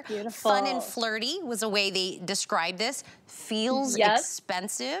there. Beautiful. Fun and flirty was the way they described this. Feels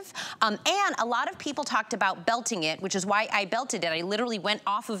expensive. And a lot of people talked about belting it, which is why I belted it. I literally went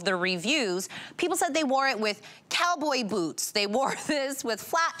off of the reviews. People said they wore it with cowboy boots. They wore this with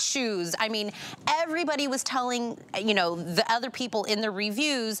flat shoes. I mean, everybody was telling, you know, the other people in the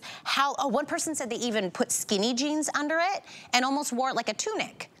reviews how, one person said they even put skinny jeans under it and almost wore it like a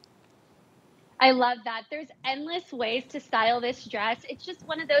tunic. I love that. There's endless ways to style this dress. It's just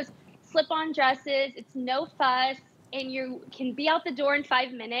one of those slip-on dresses. It's no fuss, and you can be out the door in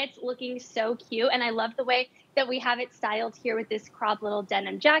 5 minutes looking so cute. And I love the way that we have it styled here with this crop little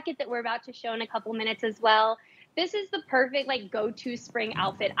denim jacket that we're about to show in a couple minutes as well. This is the perfect like go-to spring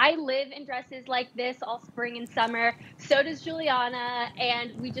outfit. I live in dresses like this all spring and summer. So does Juliana,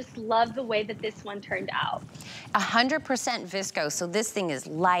 and we just love the way that this one turned out. 100% viscose, so this thing is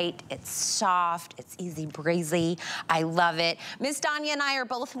light, it's soft, it's easy breezy. I love it. Miss Danya and I are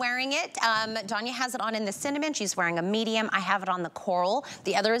both wearing it. Danya has it on in the cinnamon. She's wearing a medium. I have it on the coral.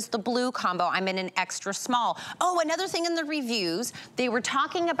 The other is the blue combo. I'm in an extra small. Oh, another thing in the reviews, they were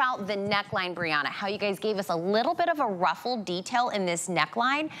talking about the neckline, Brianna, how you guys gave us a little bit of a ruffle detail in this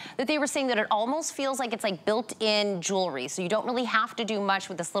neckline, that they were saying that it almost feels like it's like built-in jewelry. So you don't really have to do much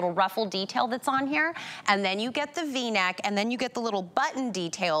with this little ruffle detail that's on here. And then you get the V-neck, and then you get the little button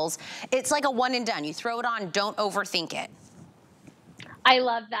details. It's like a one and done. You throw it on, don't overthink it. I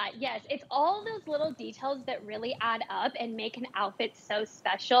love that. Yes, it's all those little details that really add up and make an outfit so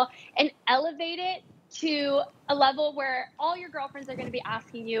special and elevate it to a level where all your girlfriends are going to be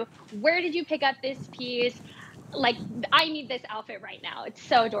asking you, where did you pick up this piece? Like, I need this outfit right now. It's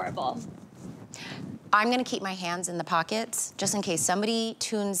so adorable. I'm gonna keep my hands in the pockets, just in case somebody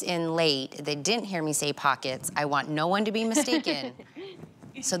tunes in late. They didn't hear me say pockets. I want no one to be mistaken.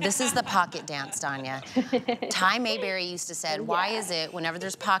 So this is the pocket dance, Danya. Ty Mayberry used to say, why is it whenever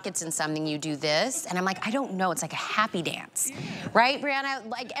there's pockets in something, you do this? And I'm like, I don't know, it's like a happy dance. Right, Brianna?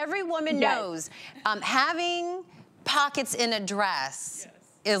 Like every woman knows, having pockets in a dress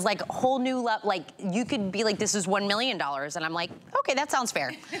is like a whole new level. Like you could be like, this is $1 million. And I'm like, okay, that sounds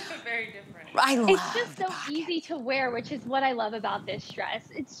fair. Very different. I love It's just so easy to wear, which is what I love about this dress.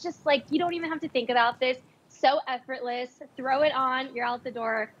 It's just like, you don't even have to think about this. So effortless. Throw it on, you're out the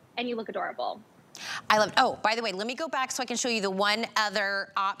door, and you look adorable. I love, oh, by the way, let me go back so I can show you the one other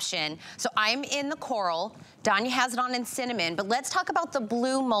option. So I'm in the coral. Danya has it on in cinnamon, but let's talk about the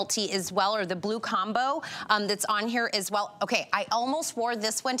blue multi as well, or the blue combo that's on here as well. Okay, I almost wore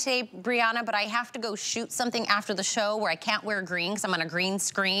this one today, Brianna, but I have to go shoot something after the show where I can't wear green because I'm on a green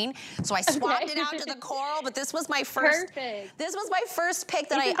screen. So I swapped it out to the coral, but this was my first. Perfect. This was my first pick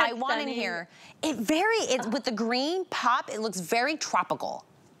that I want in here. It's with the green pop, it looks very tropical.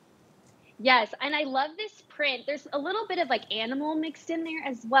 Yes, and I love this print. There's a little bit of like animal mixed in there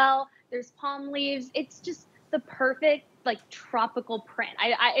as well. There's palm leaves. It's just the perfect like tropical print.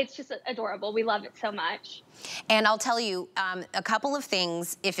 It's just adorable. We love it so much. And I'll tell you a couple of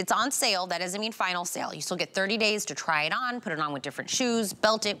things. If it's on sale, that doesn't mean final sale. You still get 30 days to try it on, put it on with different shoes,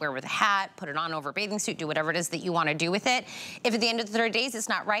 belt it, wear with a hat, put it on over a bathing suit, do whatever it is that you want to do with it. If at the end of the 30 days it's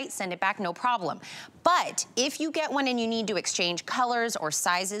not right, send it back, no problem. But if you get one and you need to exchange colors or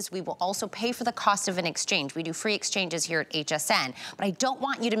sizes, we will also pay for the cost of an exchange. We do free exchanges here at HSN. But I don't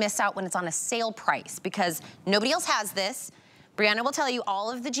want you to miss out when it's on a sale price because nobody else has this. Brianna will tell you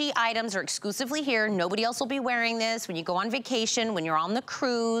all of the G items are exclusively here. Nobody else will be wearing this. When you go on vacation, when you're on the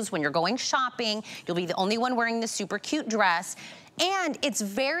cruise, when you're going shopping, you'll be the only one wearing this super cute dress. And it's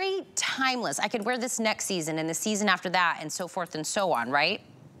very timeless. I could wear this next season and the season after that and so forth and so on, right?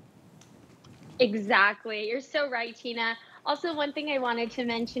 Exactly. You're so right, Tina. Also, one thing I wanted to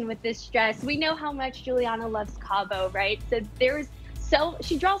mention with this dress, we know how much Juliana loves Cabo, right? So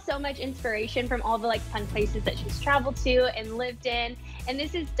she draws so much inspiration from all the like fun places that she's traveled to and lived in. And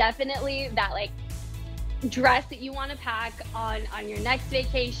this is definitely that like dress that you want to pack on your next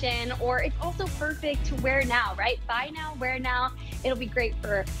vacation, or it's also perfect to wear now, right? Buy now, wear now. It'll be great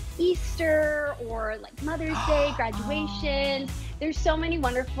for Easter or like Mother's Day, graduations. There's so many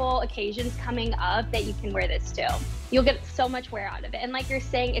wonderful occasions coming up that you can wear this to. You'll get so much wear out of it. And like you're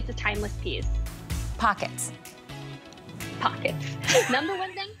saying, it's a timeless piece. Pockets. Pockets. Number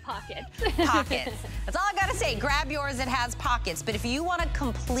one thing, pockets. Pockets. That's all I gotta say. Grab yours, it has pockets. But if you wanna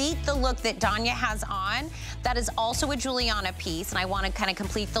complete the look that Danya has on, that is also a Juliana piece, and I wanna kind of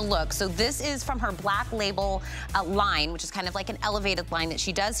complete the look. So this is from her Black Label line, which is kind of like an elevated line that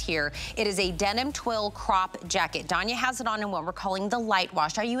she does here. It is a denim twill crop jacket. Danya has it on in what we're calling the light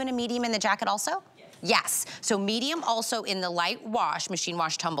wash. Are you in a medium in the jacket also? Yes. Yes, so medium also in the light wash, machine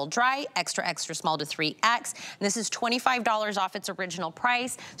wash, tumble dry, extra, extra small to 3X. And this is $25 off its original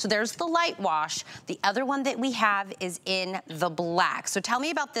price. So there's the light wash. The other one that we have is in the black. So tell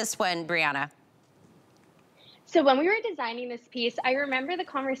me about this one, Brianna. So when we were designing this piece, I remember the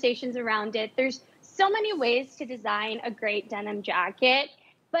conversations around it. There's so many ways to design a great denim jacket,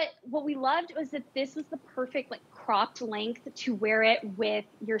 but what we loved was that this was the perfect like cropped length to wear it with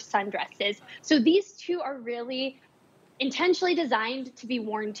your sundresses. So these two are really intentionally designed to be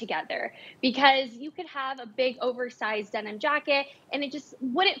worn together, because you could have a big oversized denim jacket and it just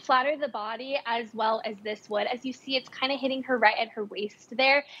wouldn't flatter the body as well as this would. As you see, it's kind of hitting her right at her waist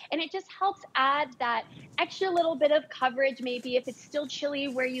there, and it just helps add that extra little bit of coverage. Maybe if it's still chilly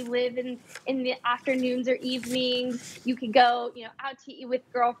where you live in the afternoons or evenings, you could go, you know, out to eat with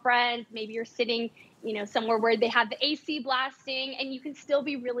girlfriends. Maybe you're sitting, you know, somewhere where they have the AC blasting, and you can still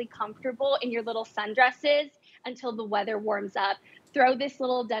be really comfortable in your little sundresses until the weather warms up. Throw this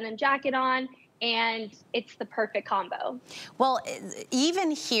little denim jacket on, and it's the perfect combo. Well, even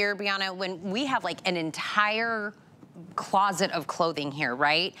here, Brianna, when we have like an entire closet of clothing here,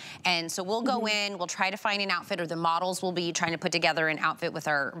 right? And so we'll go in, we'll try to find an outfit, or the models will be trying to put together an outfit with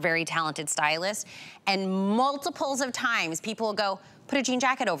our very talented stylist. And multiples of times people will go, put a jean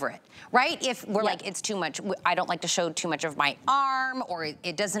jacket over it, right? If we're like, it's too much, I don't like to show too much of my arm, or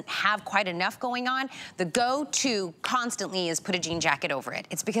it doesn't have quite enough going on, the go-to constantly is put a jean jacket over it.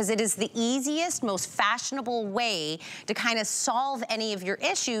 It's because it is the easiest, most fashionable way to kind of solve any of your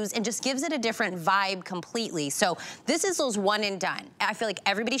issues, and just gives it a different vibe completely. So this is those one and done. I feel like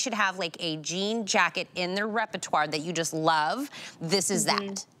everybody should have like a jean jacket in their repertoire that you just love. This is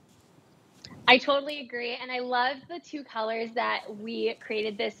that. I totally agree. And I love the two colors that we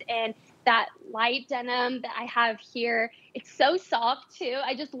created this in. That light denim that I have here, it's so soft too.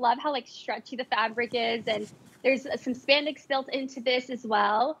 I just love how like stretchy the fabric is. And there's some spandex built into this as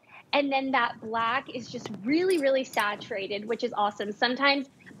well. And then that black is just really, really saturated, which is awesome. Sometimes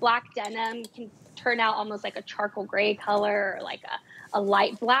black denim can turn out almost like a charcoal gray color, or like a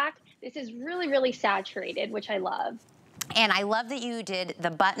light black. This is really, really saturated, which I love. And I love that you did,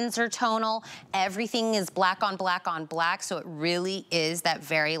 the buttons are tonal, everything is black on black on black, so it really is that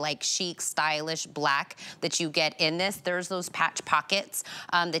very like chic, stylish black that you get in this. There's those patch pockets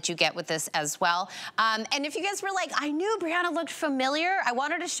that you get with this as well. And if you guys were like, I knew Brianna looked familiar, I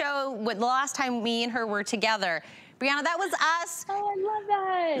wanted to show what the last time me and her were together. Brianna, that was us. Oh, I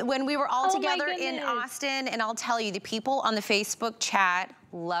love that. When we were all together in Austin, and I'll tell you, the people on the Facebook chat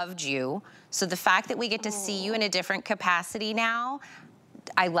loved you. So the fact that we get to see you in a different capacity now,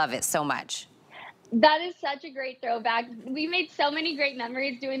 I love it so much. That is such a great throwback. We made so many great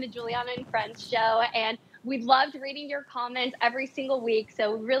memories doing the Juliana and Friends show, and we loved reading your comments every single week.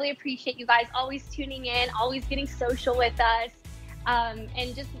 So really appreciate you guys always tuning in, always getting social with us,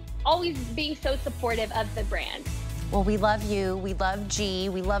 and just always being so supportive of the brand. Well, we love you. We love G.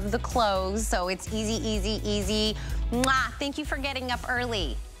 We love the clothes. So it's easy, easy, easy. Mwah. Thank you for getting up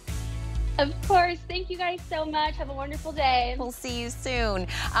early. Of course. Thank you guys so much. Have a wonderful day. We'll see you soon.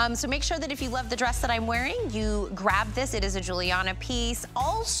 So make sure that if you love the dress that I'm wearing, you grab this. It is a Juliana piece.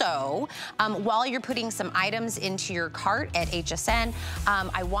 Also, while you're putting some items into your cart at HSN,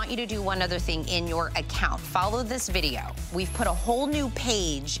 I want you to do one other thing in your account. Follow this video. We've put a whole new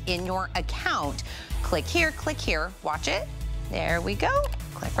page in your account. Click here, watch it. There we go.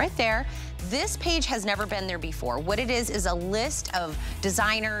 Click right there. This page has never been there before. What it is a list of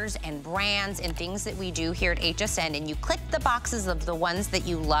designers and brands and things that we do here at HSN, and you click the boxes of the ones that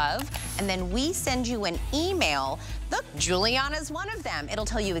you love, and then we send you an email. Look, Juliana's one of them. It'll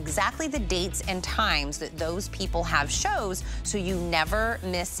tell you exactly the dates and times that those people have shows, so you never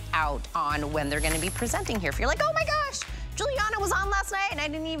miss out on when they're gonna be presenting here. If you're like, oh my gosh, Juliana was on last night and I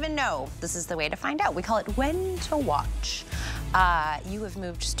didn't even know. This is the way to find out. We call it when to watch. You have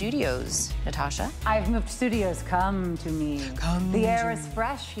moved studios, Natasha. I've moved studios. Come to me. The air is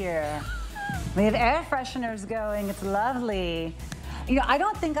fresh here. We have air fresheners going. It's lovely. You know, I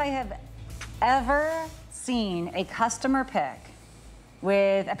don't think I have ever seen a customer pick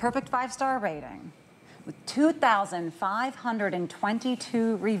with a perfect 5-star rating, with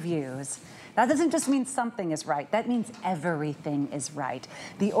 2,522 reviews. That doesn't just mean something is right. That means everything is right.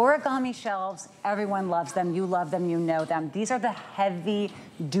 The origami shelves, everyone loves them. You love them, you know them. These are the heavy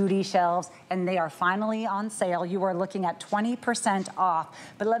duty shelves, and they are finally on sale. You are looking at 20% off.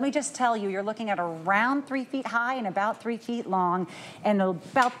 But let me just tell you, you're looking at around 3 feet high and about 3 feet long, and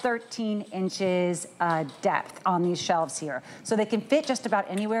about 13 inches depth on these shelves here. So they can fit just about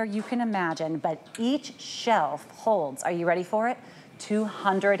anywhere you can imagine, but each shelf holds, are you ready for it?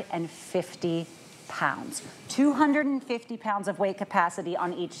 250 pounds. 250 pounds of weight capacity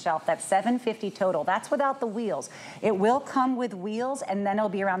on each shelf. That's 750 total. That's without the wheels. It will come with wheels, and then it'll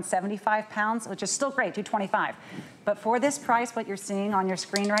be around 75 pounds, which is still great, 225. But for this price, what you're seeing on your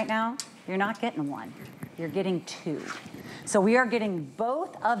screen right now, you're not getting one. You're getting two. So we are getting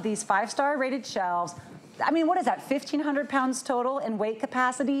both of these 5-star rated shelves. I mean, what is that, 1,500 pounds total in weight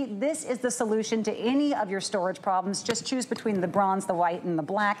capacity? This is the solution to any of your storage problems. Just choose between the bronze, the white, and the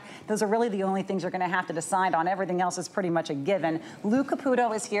black. Those are really the only things you're gonna have to decide on. Everything else is pretty much a given. Lou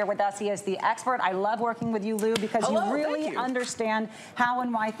Caputo is here with us. He is the expert. I love working with you, Lou, because you really understand how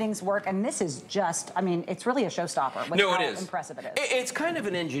and why things work. And this is just, I mean, it's really a showstopper with how impressive it is. It's kind of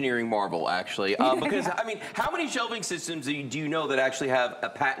an engineering marvel, actually, because, I mean, how many shelving systems do you know that actually have a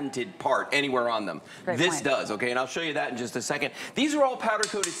patented part anywhere on them? This does, okay, and I'll show you that in just a second. These are all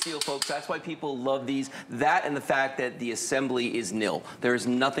powder-coated steel, folks. That's why people love these. That and the fact that the assembly is nil. There is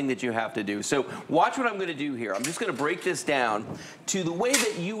nothing that you have to do. So watch what I'm going to do here. I'm just going to break this down to the way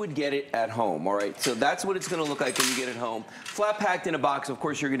that you would get it at home, all right? So that's what it's going to look like when you get it home. Flat packed in a box, of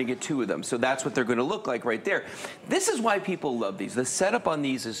course, you're going to get 2 of them. So that's what they're going to look like right there. This is why people love these. The setup on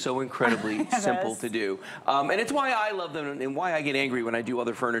these is so incredibly simple to do. And it's why I love them and why I get angry when I do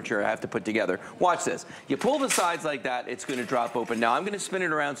other furniture I have to put together. Watch this. You pull the sides like that, it's going to drop open. Now I'm going to spin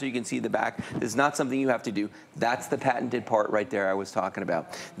it around so you can see the back. This is not something you have to do. That's the patented part right there I was talking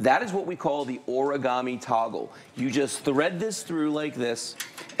about. That is what we call the origami toggle. You just thread this through like this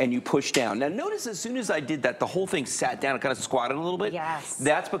and you push down. Now notice as soon as I did that, the whole thing sat down and kind of squatted a little bit. Yes.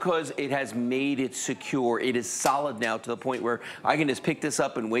 That's because it has made it secure. It is solid now to the point where I can just pick this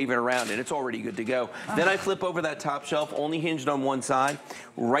up and wave it around and it's already good to go. Then I flip over that top shelf, only hinged on one side.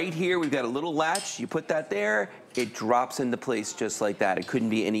 Right here, we've got a little latch. You put that there, it drops into place just like that. It couldn't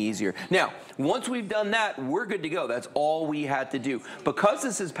be any easier. Now, once we've done that, we're good to go. That's all we had to do. Because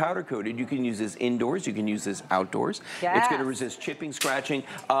this is powder coated, you can use this indoors, you can use this outdoors. Yes. It's going to resist chipping, scratching.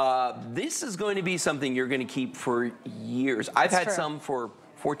 This is going to be something you're going to keep for years. I've had some for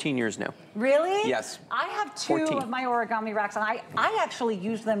 14 years now. Really? Yes. I have 2 of my origami racks, and I actually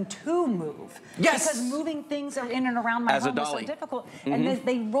use them to move. Yes. Because moving things in and around my home is so difficult. And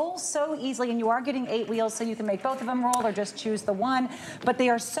they roll so easily, and you are getting 8 wheels, so you can make both of them roll or just choose the one. But they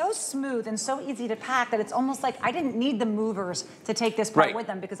are so smooth and so easy to pack that it's almost like I didn't need the movers to take this part with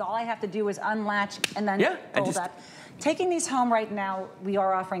them, because all I have to do is unlatch and then fold up. Taking these home right now, we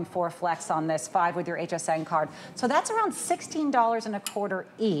are offering 4 flex on this, 5 with your HSN card. So that's around $16.25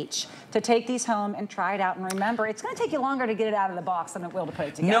 each to take these home and try it out. And remember, it's going to take you longer to get it out of the box than it will to put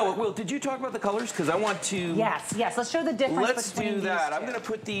it together. No, it will. Did you talk about the colors? Because I want to... Yes, yes. Let's show the difference between these 2. Let's do that. I'm going to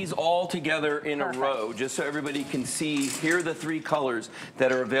put these all together in a row just so everybody can see. Here are the 3 colors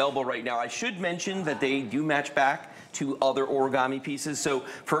that are available right now. I should mention that they do match back to other origami pieces. So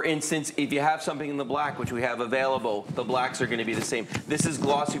for instance, if you have something in the black, which we have available, the blacks are going to be the same. This is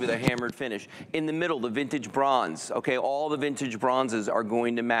glossy with a hammered finish. In the middle, the vintage bronze. Okay, all the vintage bronzes are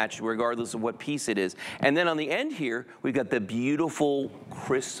going to match regardless of what piece it is. And then on the end here, we've got the beautiful,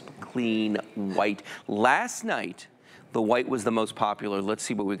 crisp, clean white. Last night, the white was the most popular. Let's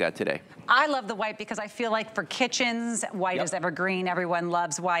see what we got today. I love the white because I feel like for kitchens, white is evergreen. Everyone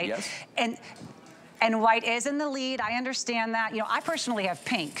loves white. Yes. And white is in the lead. I understand that. You know, I personally have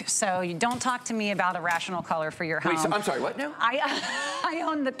pink, so you don't talk to me about a rational color for your home. Wait, so, I'm sorry, what now? I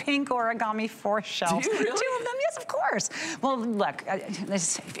own the pink origami 4 shelves. Do you really? 2 of them, yes, of course. Well, look,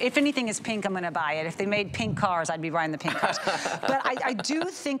 if anything is pink, I'm gonna buy it. If they made pink cars, I'd be buying the pink cars. But I do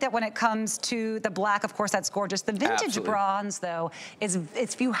think that when it comes to the black, of course, that's gorgeous. The vintage bronze, though, is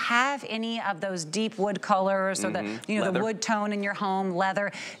if you have any of those deep wood colors or the, you know, the wood tone in your home,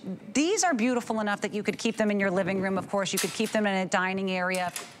 leather, these are beautiful enough that you could keep them in your living room. Of course, you could keep them in a dining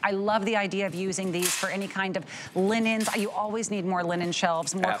area. I love the idea of using these for any kind of linens. You always need more linen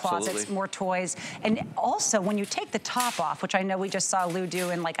shelves, more closets, more toys. And also, when you take the top off, which I know we just saw Lou do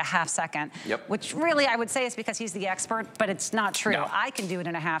in like a half second, which really I would say is because he's the expert, but it's not true. No. I can do it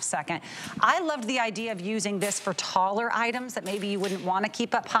in a half second. I loved the idea of using this for taller items that maybe you wouldn't want to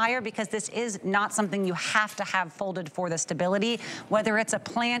keep up higher, because this is not something you have to have folded for the stability. Whether it's a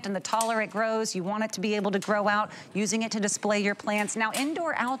plant and the taller it grows, you want it to be able to grow out, using it to display your plants. Now,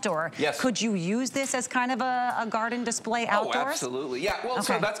 indoor, outdoor, could you use this as kind of a garden display outdoors? Oh, absolutely. Yeah, well,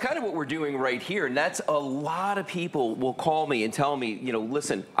 so that's kind of what we're doing right here. And that's a lot of people will call me and tell me, you know,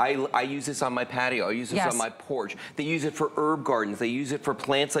 listen, I use this on my patio. I use this on my porch. They use it for herb gardens. They use it for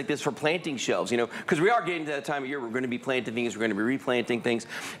plants like this, for planting shelves, you know, because we are getting to that time of year. We're going to be planting things. We're going to be replanting things.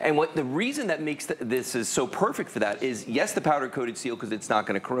 And what the reason that makes this is so perfect for that is, yes, the powder coated steel, because it's not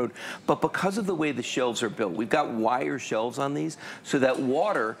going to corrode, but because of the way the shelves are built. We've got wire shelves on these so that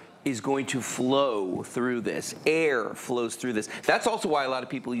water is going to flow through this. Air flows through this. That's also why a lot of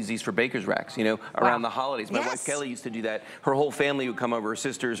people use these for baker's racks, you know, around the holidays. My wife Kelly used to do that. Her whole family would come over, her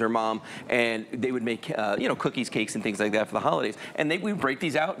sisters, her mom, and they would make, you know, cookies, cakes, and things like that for the holidays. And we would break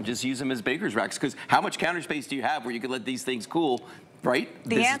these out and just use them as baker's racks, because how much counter space do you have where you could let these things cool? Right?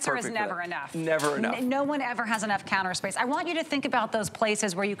 The answer is never enough. Never enough. No one ever has enough counter space. I want you to think about those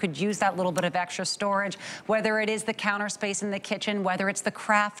places where you could use that little bit of extra storage, whether it is the counter space in the kitchen, whether it's the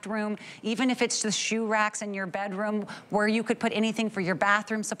craft room, even if it's the shoe racks in your bedroom, where you could put anything for your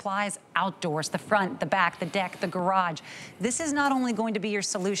bathroom supplies, outdoors, the front, the back, the deck, the garage. This is not only going to be your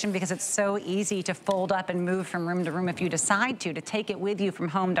solution because it's so easy to fold up and move from room to room if you decide to take it with you from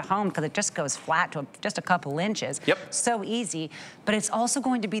home to home, because it just goes flat to just a couple inches. Yep. So easy. But it's also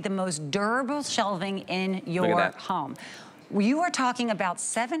going to be the most durable shelving in your home. You are talking about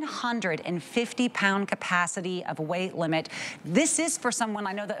 750-pound capacity of weight limit. This is for someone,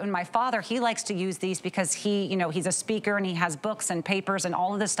 I know that when my father, he likes to use these because he, you know, he's a speaker and he has books and papers and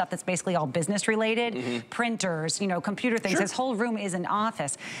all of this stuff that's basically all business related, printers, you know, computer things. His whole room is an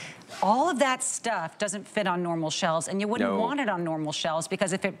office. All of that stuff doesn't fit on normal shelves, and you wouldn't want it on normal shelves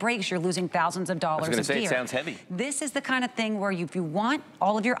because if it breaks, you're losing thousands of dollars a year. I was going to say, it sounds heavy. This is the kind of thing where if you want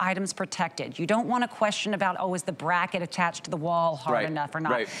all of your items protected, you don't want to question about, oh, is the bracket attached to the wall hard enough or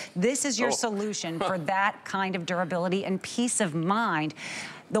not? This is your solution for that kind of durability and peace of mind.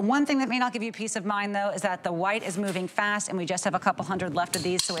 The one thing that may not give you peace of mind, though, is that the white is moving fast, and we just have a couple hundred left of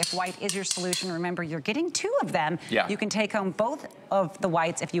these. So if white is your solution, remember, you're getting 2 of them. Yeah. You can take home both of the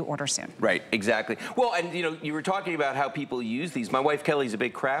whites if you order soon. Right, exactly. Well, and you know, you were talking about how people use these. My wife Kelly's a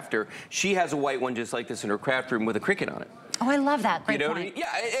big crafter. She has a white one just like this in her craft room with a cricket on it. Oh, I love that. Great point. What I mean? Yeah,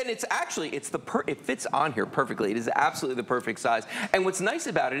 and it's actually, it fits on here perfectly. It is absolutely the perfect size. And what's nice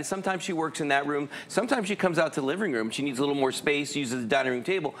about it is sometimes she works in that room. Sometimes she comes out to the living room. She needs a little more space, uses the dining room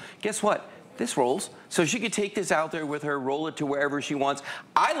table. Guess what? This rolls. So she could take this out there with her, roll it to wherever she wants.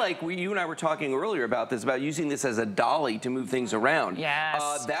 I like, you and I were talking earlier about this, about using this as a dolly to move things around.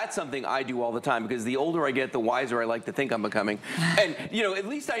 Yes. That's something I do all the time, because the older I get, the wiser I like to think I'm becoming. And, you know, at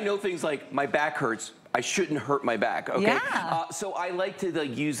least I know things like my back hurts. I shouldn't hurt my back, okay? Yeah. So I like to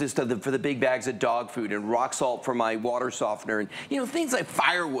use this for the big bags of dog food, and rock salt for my water softener, and, you know, things like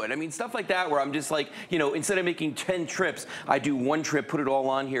firewood. I mean, stuff like that where I'm just like, you know, instead of making 10 trips, I do 1 trip, put it all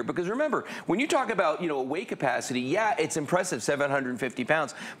on here. Because remember, when you talk about, you know, weight capacity, yeah, it's impressive, 750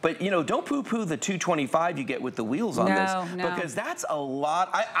 pounds. But, you know, don't poo-poo the 225 you get with the wheels on this. Because that's a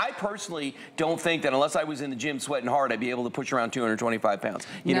lot. I personally don't think that unless I was in the gym sweating hard, I'd be able to push around 225 pounds.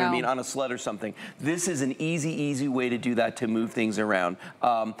 You know what I mean? On a sled or something. This is an easy way to do that, to move things around.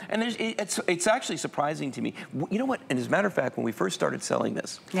 And it's actually surprising to me. You know what? And as a matter of fact, when we first started selling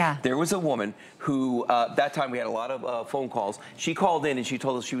this, there was a woman who, that time we had a lot of phone calls. She called in and she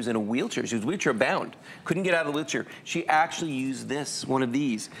told us she was in a wheelchair. She was wheelchair bound. Couldn't get out of the wheelchair. She actually used one of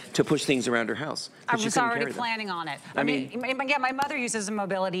these, to push things around her house. I was already planning on it. I mean, yeah, my mother uses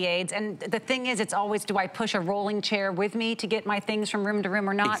mobility aids, and the thing is, it's always, do I push a rolling chair with me to get my things from room to room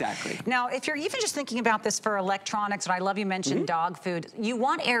or not? Exactly. Now, if you're even just thinking about this for electronics, and I love you mentioned dog food, you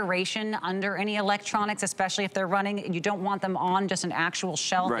want aeration under any electronics, especially if they're running. You don't want them on just an actual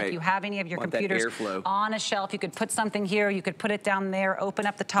shelf. If you have any of your computers on a shelf, you could put something here, you could put it down there, open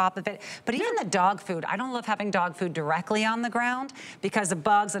up the top of it. But even the dog food, I don't love having dog food directly on the ground because of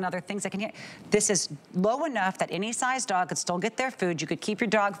bugs and other things that can get. This is low enough that any size dog could still get their food. You could keep your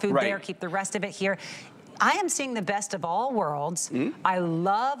dog food there, keep the rest of it here. I am seeing the best of all worlds. I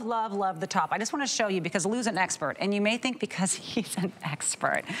love, love, love the top. I just want to show you, because Lou's an expert, and you may think because he's an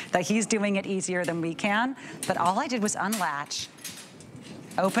expert that he's doing it easier than we can, but all I did was unlatch,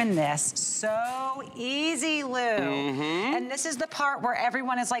 open this. So easy, Lou. And this is the part where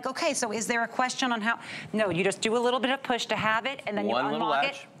everyone is like, okay, so is there a question on how? No, you just do a little bit of push to have it, and then you unlock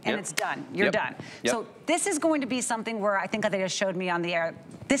it, and it's done. You're done. So this is going to be something where I think they just showed me on the air.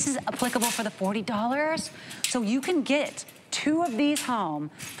 This is applicable for the $40. So you can get 2 of these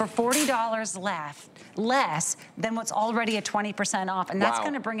home for $40 less than what's already at 20% off. And that's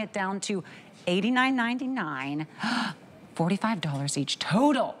going to bring it down to $89.99. $45 each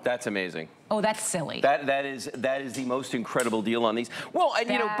total. That's amazing. Oh, that's silly. That is the most incredible deal on these. Well, and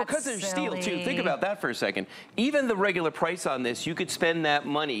you know, because they're steel too, think about that for a second. Even the regular price on this, you could spend that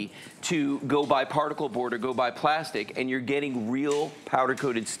money to go buy particle board or go buy plastic, and you're getting real powder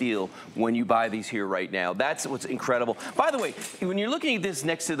coated steel when you buy these here right now. That's what's incredible. By the way, when you're looking at this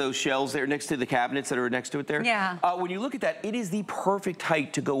next to those shelves there, next to the cabinets that are next to it there, when you look at that, it is the perfect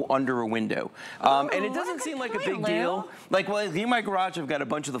height to go under a window. And it doesn't seem like a big deal. Like, well, in my garage, I've got a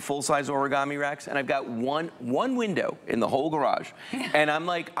bunch of the full-size origami origami racks, and I've got one window in the whole garage. And I'm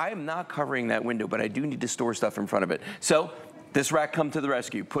like, I am not covering that window, but I do need to store stuff in front of it. So this rack come to the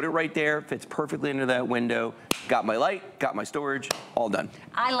rescue. Put it right there, fits perfectly into that window. Got my light, got my storage, all done.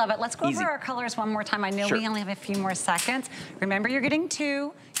 I love it. Let's go Easy. over our colors one more time. I know Sure. we only have a few more seconds. Remember, you're getting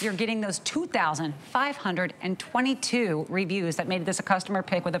 2. You're getting those 2,522 reviews that made this a customer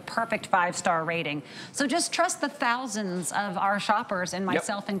pick with a perfect 5-star rating. So just trust the thousands of our shoppers, and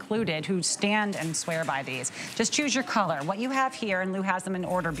myself included, who stand and swear by these. Just choose your color. What you have here, and Lou has them in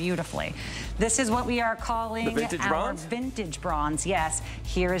order beautifully. This is what we are calling the vintage our bronze? vintage bronze, yes.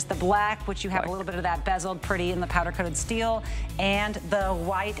 Here is the black, which you have a little bit of that bezeled pretty in the powder coated steel, and the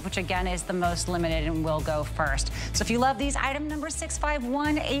white, which again is the most limited and will go first. So if you love these, item number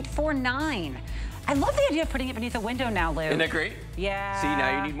 651849. I love the idea of putting it beneath a window now, Lou. Isn't that great? Yeah. See,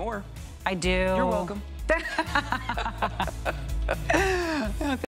 now you need more. I do. You're welcome.